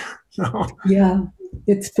free. So. Yeah,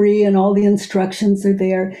 it's free, and all the instructions are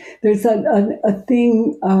there. There's a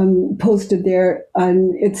thing posted there,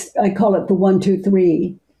 I call it the 1, 2,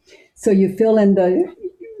 3. So you fill in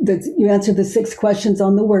you answer the 6 questions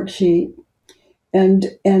on the worksheet, and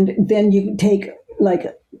then you take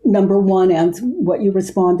like number 1 and what you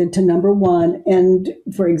responded to number 1, and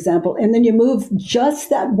for example, and then you move just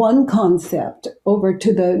that one concept over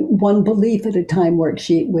to the one belief at a time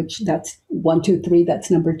worksheet, which that's 1, 2, 3.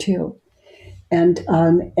 That's number 2, and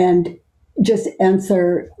just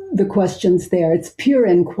answer the questions there. It's pure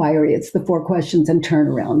inquiry. It's the 4 questions and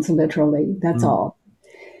turnarounds, literally. That's all.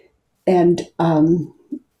 And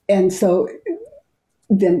so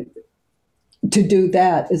then to do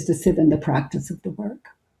that is to sit in the practice of the work.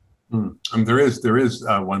 There is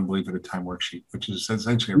one belief at a time worksheet, which is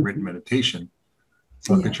essentially a written meditation.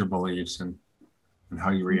 Look at your beliefs and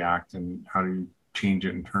how you react and how do you change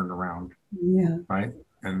it and turn it around. Yeah. Right.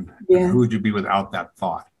 And who would you be without that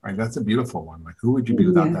thought? Right. That's a beautiful one. Like, who would you be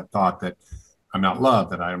without that thought that I'm not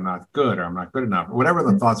loved, that I am not good, or I'm not good enough, or whatever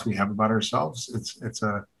the thoughts we have about ourselves? It's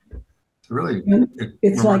really,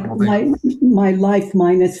 it's like my life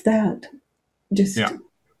minus that. Just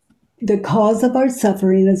the cause of our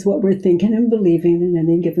suffering is what we're thinking and believing in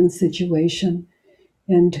any given situation.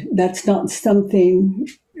 And that's not something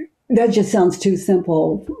that just sounds too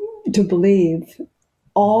simple to believe.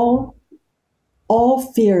 All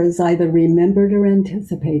fear is either remembered or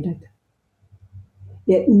anticipated.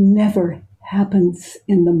 It never happens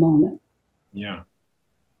in the moment. Yeah.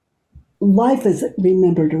 Life is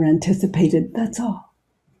remembered or anticipated. That's all.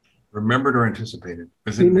 Remembered or anticipated?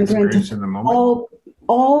 Is it experienced in the moment?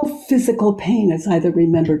 All physical pain is either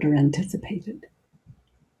remembered or anticipated.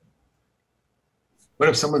 What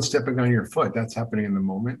if someone's stepping on your foot? That's happening in the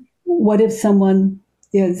moment. What if someone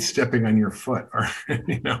is stepping on your foot? Or,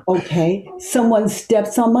 Okay, someone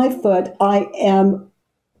steps on my foot. I am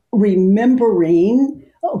remembering.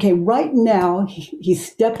 Okay, right now he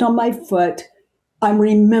stepped on my foot. I'm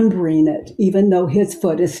remembering it, even though his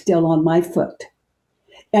foot is still on my foot.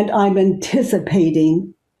 And I'm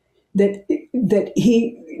anticipating that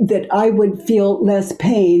I would feel less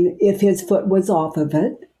pain if his foot was off of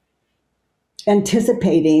it.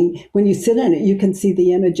 Anticipating, when you sit in it, you can see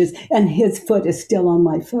the images, and his foot is still on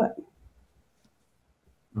my foot.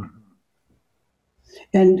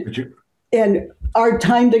 And our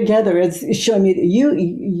time together is showing me that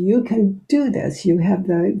you can do this. You have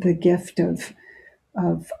the gift of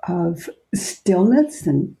stillness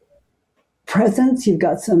and presence. You've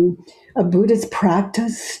got a Buddhist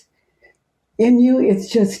practice in you. It's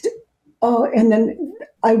just, and then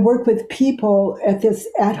I work with people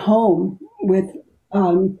at home with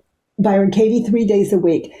Byron Katie 3 days a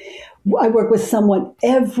week. I work with someone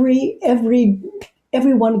every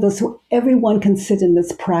one of those. Everyone can sit in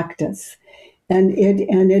this practice, and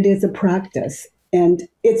it is a practice. And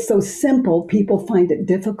it's so simple, people find it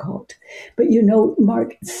difficult. But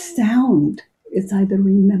Mark, sound is either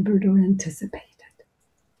remembered or anticipated.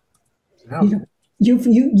 Yeah.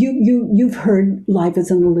 You've heard life is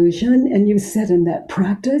an illusion, and you've sat in that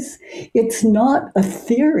practice. It's not a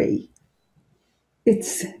theory.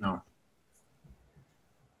 It's no.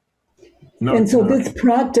 And so this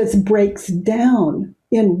practice breaks down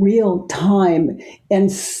in real time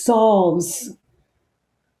and solves.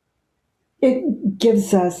 It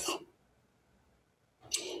gives us.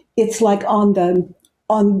 It's like on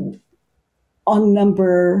on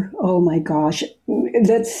number, oh my gosh,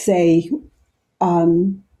 let's say,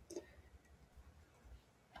 um,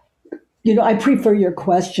 I prefer your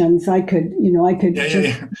questions. I could Yeah, yeah,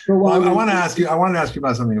 just yeah. go Well, on. I want to ask you. I wanted to ask you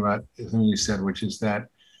about something you said, which is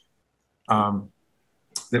um,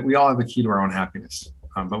 that we all have the key to our own happiness,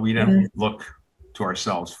 but we don't look to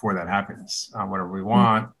ourselves for that happiness. Whatever we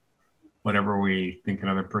want, whatever we think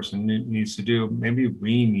another person needs to do, maybe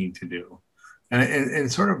we need to do,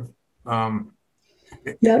 and sort of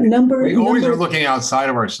Yeah, we always are looking outside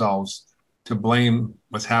of ourselves to blame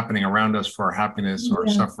what's happening around us for our happiness or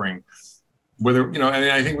yeah. suffering. Whether, and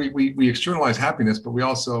I think we externalize happiness, but we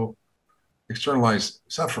also externalize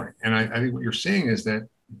suffering. And I think what you're seeing is that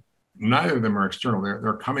neither of them are external.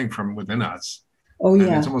 They're coming from within us. Oh, And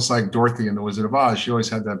yeah. it's almost like Dorothy in The Wizard of Oz. She always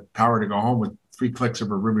had the power to go home with 3 clicks of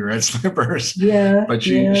her ruby red slippers. Yeah. But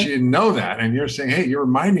she didn't know that. And you're saying, hey, you're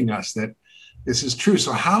reminding us that this is true.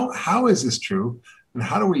 So how is this true? And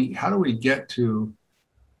how do we get to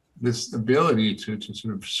this ability to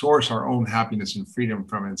sort of source our own happiness and freedom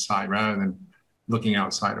from inside rather than looking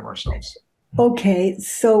outside of ourselves? Okay,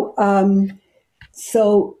 so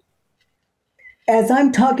as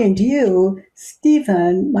I'm talking to you,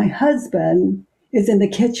 Stephen, my husband, is in the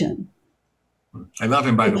kitchen. I love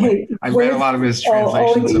him, by the way. I've read a lot of his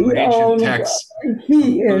translations of ancient texts,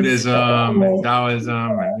 Buddhism and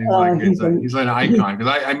Taoism, and he's like an icon.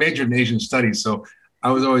 Because I majored in Asian studies, so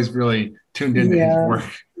I was always really tuned into his work.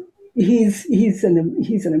 He's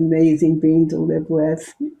an amazing being to live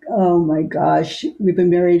with. Oh my gosh, we've been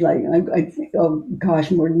married like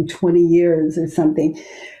more than 20 years or something.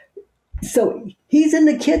 So he's in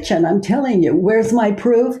the kitchen. I'm telling you, where's my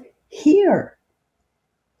proof? Here.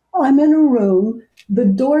 I'm in a room. The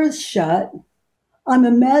door's shut. I'm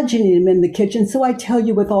imagining him in the kitchen. So I tell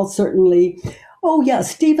you with all certainty, oh yeah,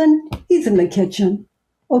 Stephen, he's in the kitchen.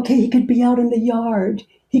 Okay, he could be out in the yard.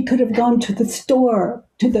 He could have gone to the store,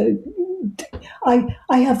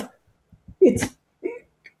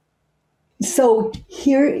 so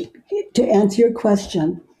here, to answer your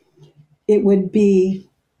question, it would be,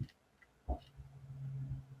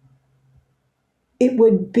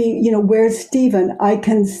 where's Stephen? I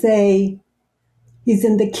can say he's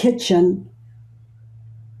in the kitchen,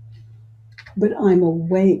 but I'm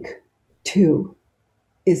awake too.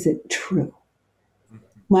 Is it true?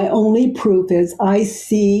 My only proof is I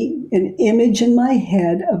see an image in my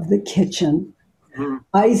head of the kitchen.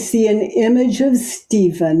 I see an image of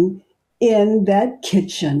Stephen in that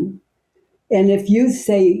kitchen. And if you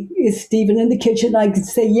say, is Stephen in the kitchen? I could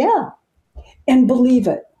say, yeah, and believe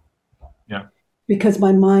it. Yeah. Because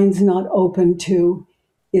my mind's not open to,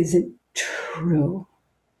 is it true?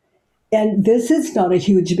 And this is not a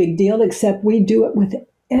huge big deal, except we do it with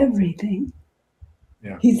everything.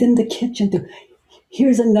 Yeah. He's in the kitchen too.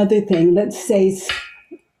 Here's another thing. Let's say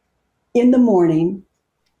in the morning,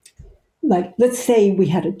 like, let's say we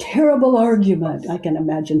had a terrible argument. I can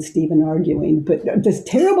imagine Stephen arguing, but this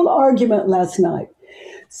terrible argument last night.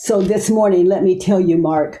 So this morning, let me tell you,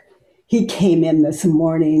 Mark, he came in this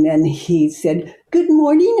morning and he said, "Good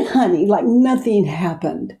morning, honey," like nothing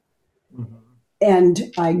happened.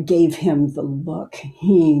 And I gave him the look.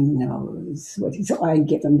 He knows what he's. I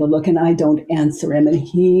give him the look, and I don't answer him, and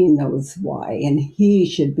he knows why, and he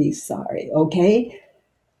should be sorry. Okay,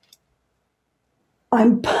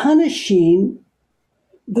 I'm punishing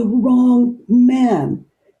the wrong man.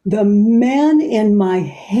 The man in my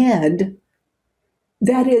head.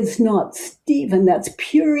 That is not Stephen. That's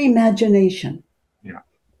pure imagination. Yeah.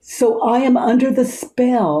 So I am under the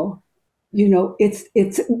spell.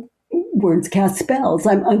 It's. Words cast spells.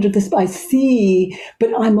 I'm under the spell. I see,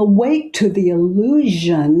 but I'm awake to the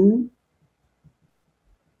illusion.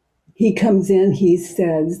 He comes in, he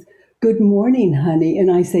says, "Good morning, honey."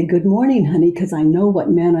 And I say, "Good morning, honey," because I know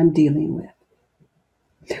what man I'm dealing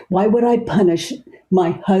with. Why would I punish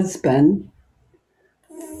my husband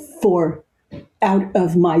for out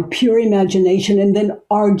of my pure imagination and then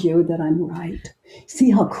argue that I'm right?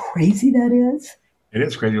 See how crazy that is? It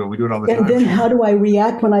is crazy, but we do it all the time. And then how do I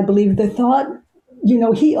react when I believe the thought?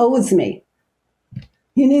 He owes me.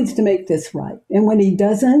 He needs to make this right. And when he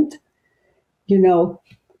doesn't,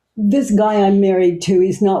 this guy I'm married to,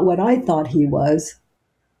 he's not what I thought he was.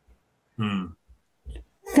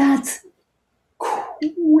 That's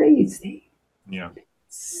crazy. Yeah.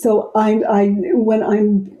 So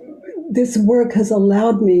this work has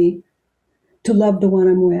allowed me to love the one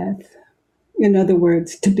I'm with. In other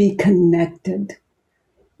words, to be connected.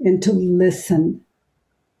 And to listen,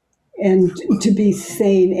 and to be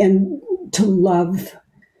sane, and to love.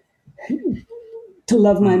 To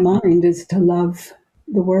love my mind is to love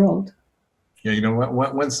the world. Yeah, you know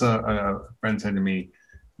what? Once a friend said to me,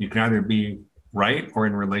 "You can either be right or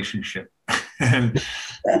in relationship," and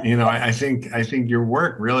I think your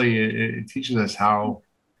work really it teaches us how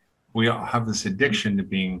we all have this addiction to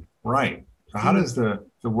being right. So how does the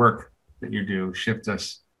work that you do shift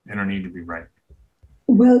us in our need to be right?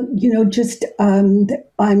 Well, just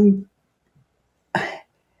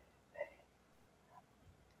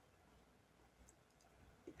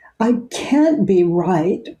I can't be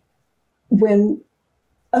right when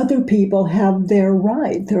other people have their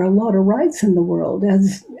right. There are a lot of rights in the world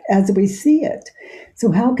as we see it.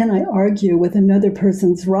 So how can I argue with another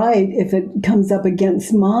person's right if it comes up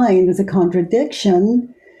against mine as a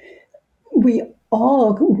contradiction?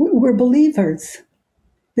 We're believers.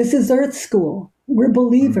 This is Earth School. We're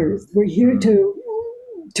believers. We're here to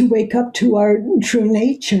wake up to our true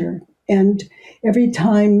nature. And every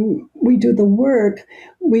time we do the work,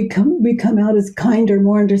 we come out as kinder,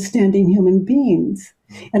 more understanding human beings.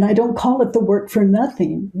 And I don't call it the work for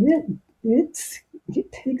nothing. It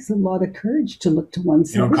takes a lot of courage to look to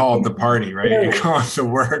oneself. You don't call it the party, right? You call it the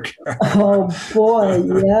work. Oh boy,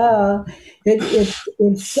 yeah. It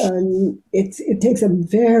takes a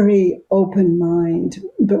very open mind,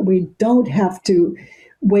 but we don't have to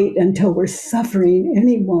wait until we're suffering.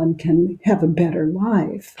 Anyone can have a better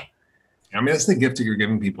life. I mean, that's the gift that you're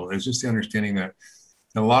giving people. It's just the understanding that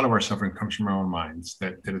a lot of our suffering comes from our own minds,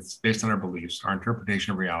 that it's based on our beliefs, our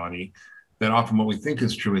interpretation of reality, that often what we think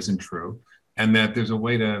is true isn't true, and that there's a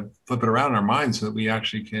way to flip it around in our minds so that we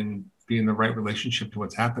actually can be in the right relationship to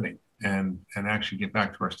what's happening and actually get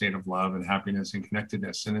back to our state of love and happiness and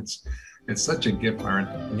connectedness. And it's such a gift, Byron.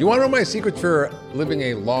 You want to know my secrets for living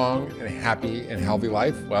a long and happy and healthy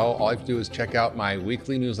life? Well, all you have to do is check out my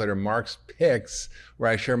weekly newsletter, Mark's Picks, where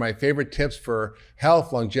I share my favorite tips for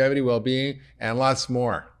health, longevity, well-being, and lots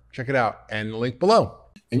more. Check it out and link below.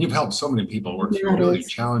 And you've helped so many people work through really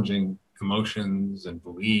challenging emotions and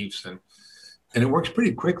beliefs, and it works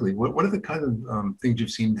pretty quickly. What are the kind of things you've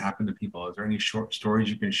seen happen to people? Is there any short stories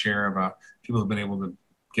you can share about people who've been able to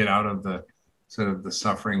get out of the sort of the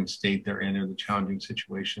suffering state they're in or the challenging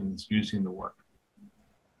situations using the work?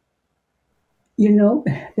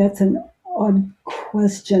 That's an odd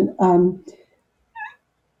question.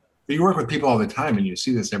 You work with people all the time, and you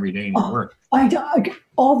see this every day in your work.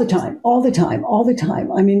 All the time.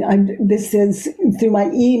 I mean, this is through my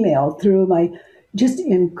email, through my just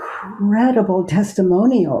incredible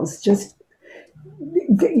testimonials. Just,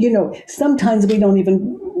 sometimes we don't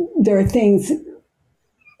even, there are things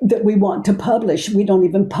that we want to publish. We don't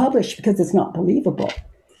even publish because it's not believable.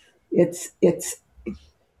 It's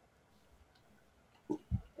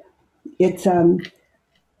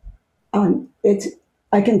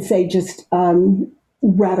I can say just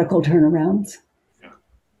radical turnarounds. Yeah.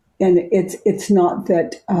 And it's not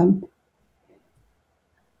that,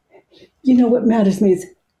 what matters to me is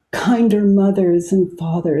kinder mothers and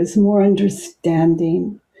fathers, more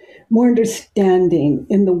understanding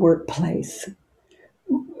in the workplace.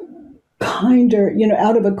 Kinder,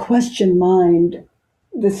 out of a question mind,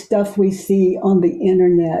 the stuff we see on the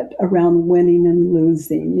internet around winning and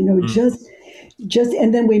losing, just,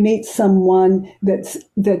 and then we meet someone that's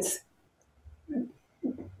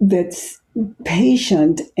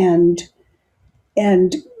patient and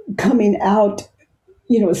coming out,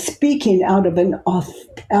 speaking out of an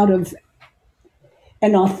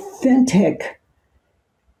authentic,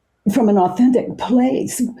 from an authentic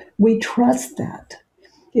place. We trust that.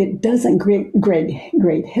 It doesn't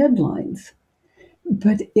great headlines,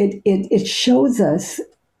 but it shows us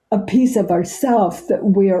a piece of ourselves that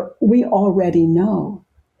we already know.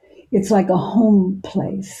 It's like a home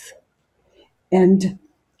place. And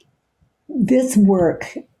this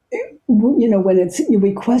work, when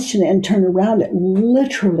we question it and turn around, it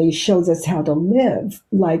literally shows us how to live.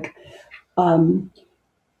 Like,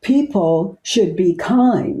 people should be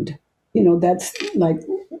kind. That's like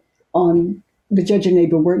on the Judge and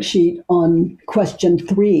Neighbor worksheet on question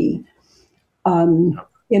 3.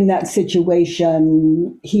 In that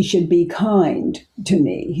situation, he should be kind to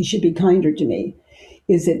me. He should be kinder to me.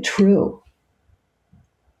 Is it true?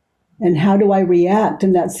 And how do I react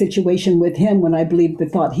in that situation with him when I believe the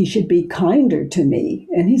thought he should be kinder to me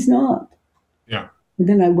and he's not? Yeah. And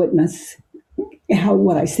then I witness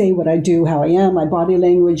what I say, what I do, how I am, my body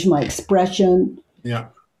language, my expression. Yeah.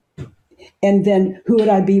 And then who would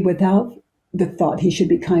I be without the thought he should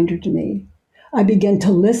be kinder to me? I begin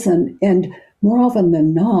to listen, and more often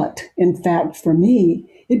than not, in fact, for me,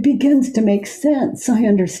 it begins to make sense. I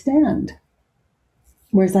understand.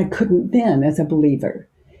 Whereas I couldn't then as a believer.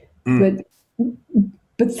 But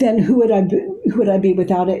then who who would I be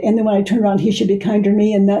without it? And then when I turn around, he should be kinder to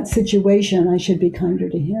me. In that situation, I should be kinder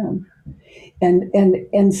to him.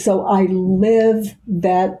 And so I live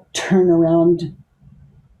that turnaround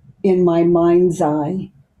in my mind's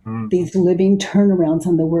eye. These living turnarounds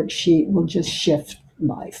on the worksheet will just shift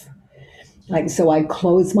life. Like, so I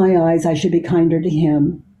close my eyes, I should be kinder to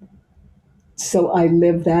him. So I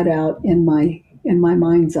live that out in my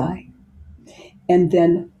mind's eye. And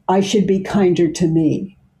then I should be kinder to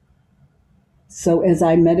me. So as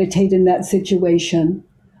I meditate in that situation,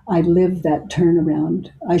 I live that turnaround.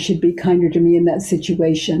 I should be kinder to me in that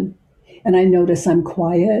situation. And I notice I'm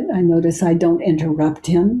quiet. I notice I don't interrupt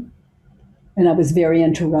him. And I was very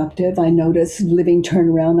interruptive. I notice living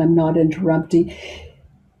turnaround, I'm not interrupting.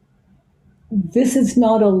 This is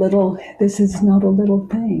not a little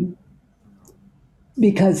thing.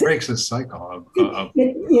 Because it breaks the cycle of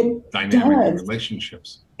it dynamic does.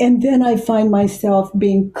 relationships. And then I find myself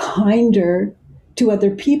being kinder to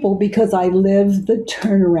other people because I live the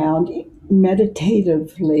turnaround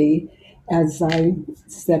meditatively, as I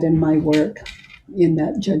said in my work, in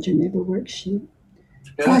that Judge Your Neighbor worksheet.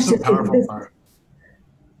 Yeah, that's so powerful part.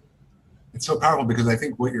 It's so powerful because I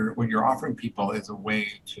think what you're offering people is a way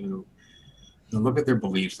to look at their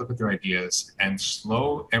beliefs, look at their ideas, and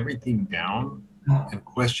slow everything down and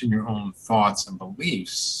question your own thoughts and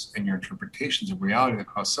beliefs and your interpretations of reality that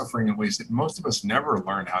cause suffering in ways that most of us never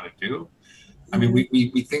learned how to do. I mean,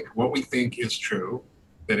 we think what we think is true,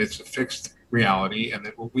 that it's a fixed reality, and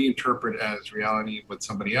that what we interpret as reality with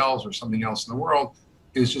somebody else or something else in the world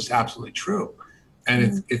is just absolutely true.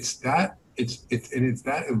 And it's that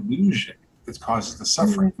illusion that causes the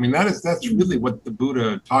suffering. I mean, that's really what the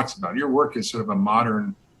Buddha talks about. Your work is sort of a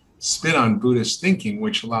modern spin on Buddhist thinking,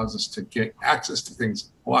 which allows us to get access to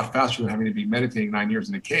things a lot faster than having to be meditating 9 years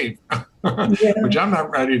in a cave, which I'm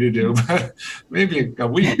not ready to do, but maybe a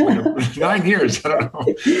week, 9 years, I don't know.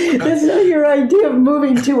 That's not your idea of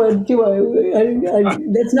moving that's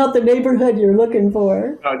not the neighborhood you're looking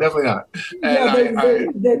for. No, definitely not.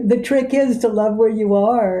 The trick is to love where you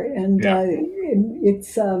are, and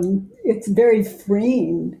it's very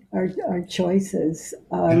freeing, our choices.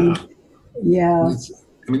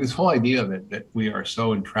 I mean, this whole idea that we are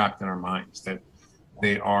so entrapped in our minds that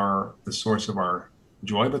they are the source of our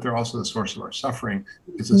joy, but they're also the source of our suffering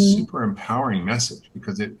is a super empowering message,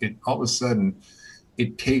 because it all of a sudden,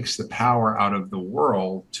 it takes the power out of the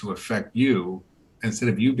world to affect you. Instead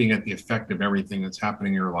of you being at the effect of everything that's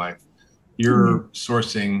happening in your life, you're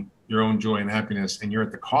sourcing your own joy and happiness, and you're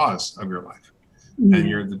at the cause of your life. And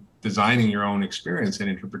you're designing your own experience and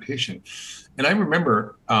interpretation. And I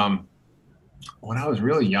remember when I was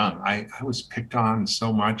really young, I was picked on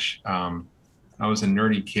so much. I was a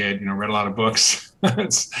nerdy kid, read a lot of books. The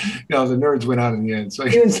nerds went out in the end, so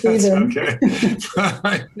that's okay.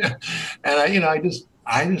 And I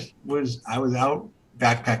was out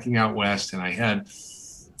backpacking out west, and I had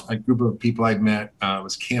a group of people I'd met. I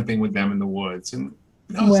was camping with them in the woods, and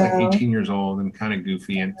I was like 18 years old and kind of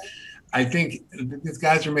goofy. And I think these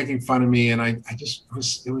guys were making fun of me, and it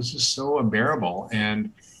was just so unbearable.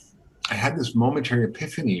 And I had this momentary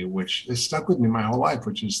epiphany, which has stuck with me my whole life,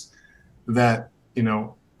 which is that,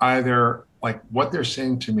 either like what they're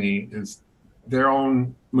saying to me is their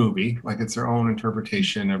own movie, like it's their own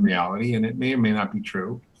interpretation of reality, and it may or may not be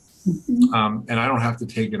true. And I don't have to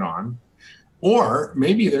take it on. Or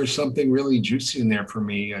maybe there's something really juicy in there for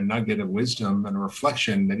me, a nugget of wisdom and a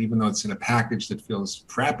reflection that, even though it's in a package that feels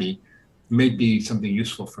crappy, may be something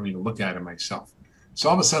useful for me to look at in myself. So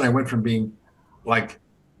all of a sudden I went from being like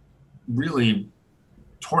really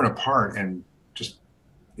torn apart and just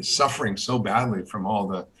suffering so badly from all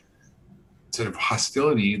the sort of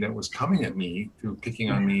hostility that was coming at me through picking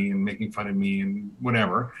on me and making fun of me and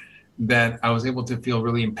whatever, that I was able to feel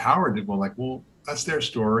really empowered to go like, well, that's their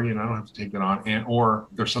story and I don't have to take it on, or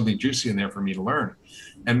there's something juicy in there for me to learn.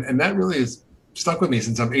 And that really is stuck with me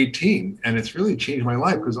since I'm 18, and it's really changed my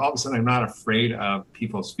life, because all of a sudden I'm not afraid of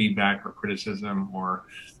people's feedback or criticism or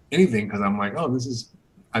anything, because I'm like, oh, this is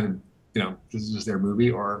either, this is just their movie,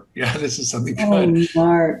 or this is something good. Oh,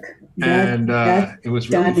 Mark. It was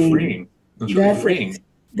really freeing. It was really freeing.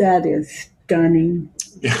 That is stunning.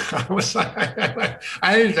 Yeah,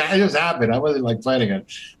 I just happened. I wasn't like planning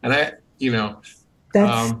it, and that's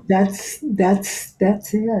it.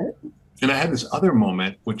 And I had this other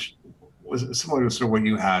moment, which was similar to sort of what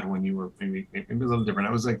you had when you were maybe a little different.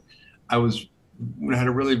 I had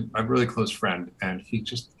a really close friend, and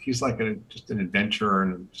he's like just an adventurer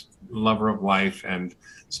and just lover of life and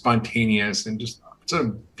spontaneous, and just sort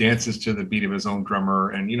of dances to the beat of his own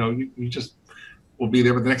drummer. And you just will be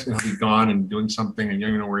there, but the next minute he'll be gone and doing something, and you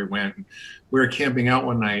don't even know where he went. And we were camping out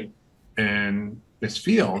one night, in this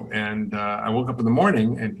field. And I woke up in the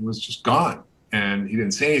morning and he was just gone. And he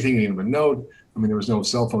didn't say anything, he didn't have a note. I mean, there was no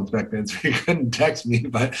cell phones back then, so he couldn't text me,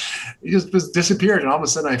 but he just disappeared. And all of a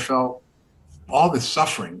sudden I felt all this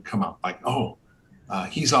suffering come up, like, oh,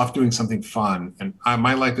 he's off doing something fun, and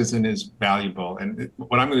my life isn't as valuable, and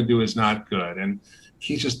what I'm going to do is not good, and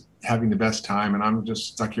he's just having the best time, and I'm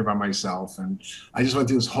just stuck here by myself. And I just went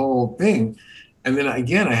through this whole thing. And then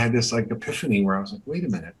again, I had this like epiphany where I was like, wait a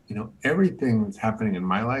minute, you know, everything that's happening in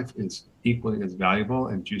my life is equally as valuable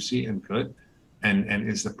and juicy and good, and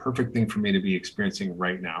is the perfect thing for me to be experiencing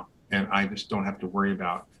right now. And I just don't have to worry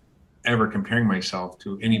about ever comparing myself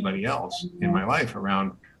to anybody else in my life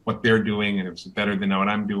around what they're doing, and it's better than what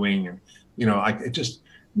I'm doing. And, you know, it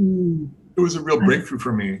was a real breakthrough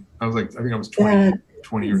for me. I was like, I think I was 20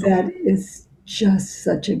 years old. That is just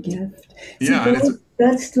such a gift. Yeah. So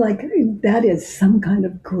that's like, that is some kind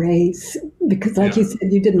of grace, because like you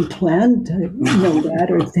said, you didn't plan to know that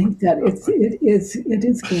or think that. It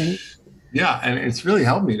is great. Yeah, and it's really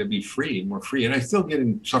helped me to be free, more free. And I still get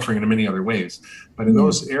in suffering in many other ways, but in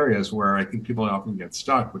those areas where I think people often get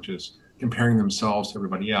stuck, which is comparing themselves to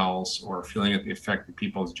everybody else, or feeling at the effect of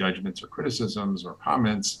people's judgments or criticisms or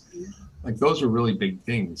comments, like those are really big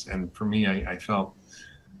things. And for me, I felt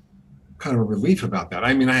kind of a relief about that.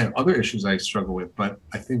 I mean, I have other issues I struggle with, but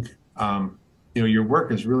I think, you know, your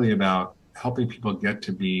work is really about helping people get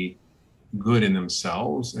to be good in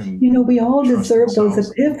themselves. And, you know, we all deserve themselves.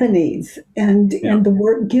 those epiphanies, and the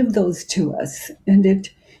work give those to us. And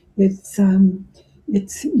it's an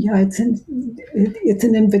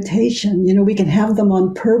invitation. You know, we can have them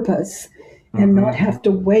on purpose and not have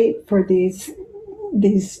to wait for these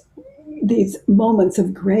moments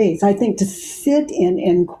of grace. I think to sit in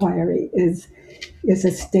inquiry is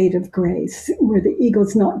a state of grace, where the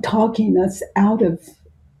ego's not talking us out of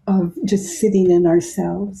just sitting in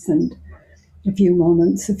ourselves and a few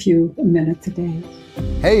minutes a day.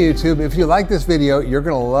 Hey YouTube, if you like this video, you're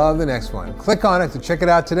gonna love the next one. Click on it to check it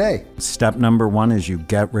out today. Step number one is you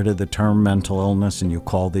get rid of the term mental illness and you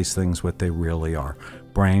call these things what they really are: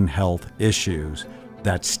 brain health issues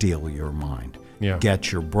that steal your mind. Yeah.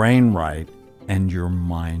 Get your brain right and your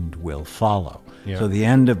mind will follow. Yeah. So the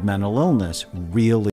end of mental illness really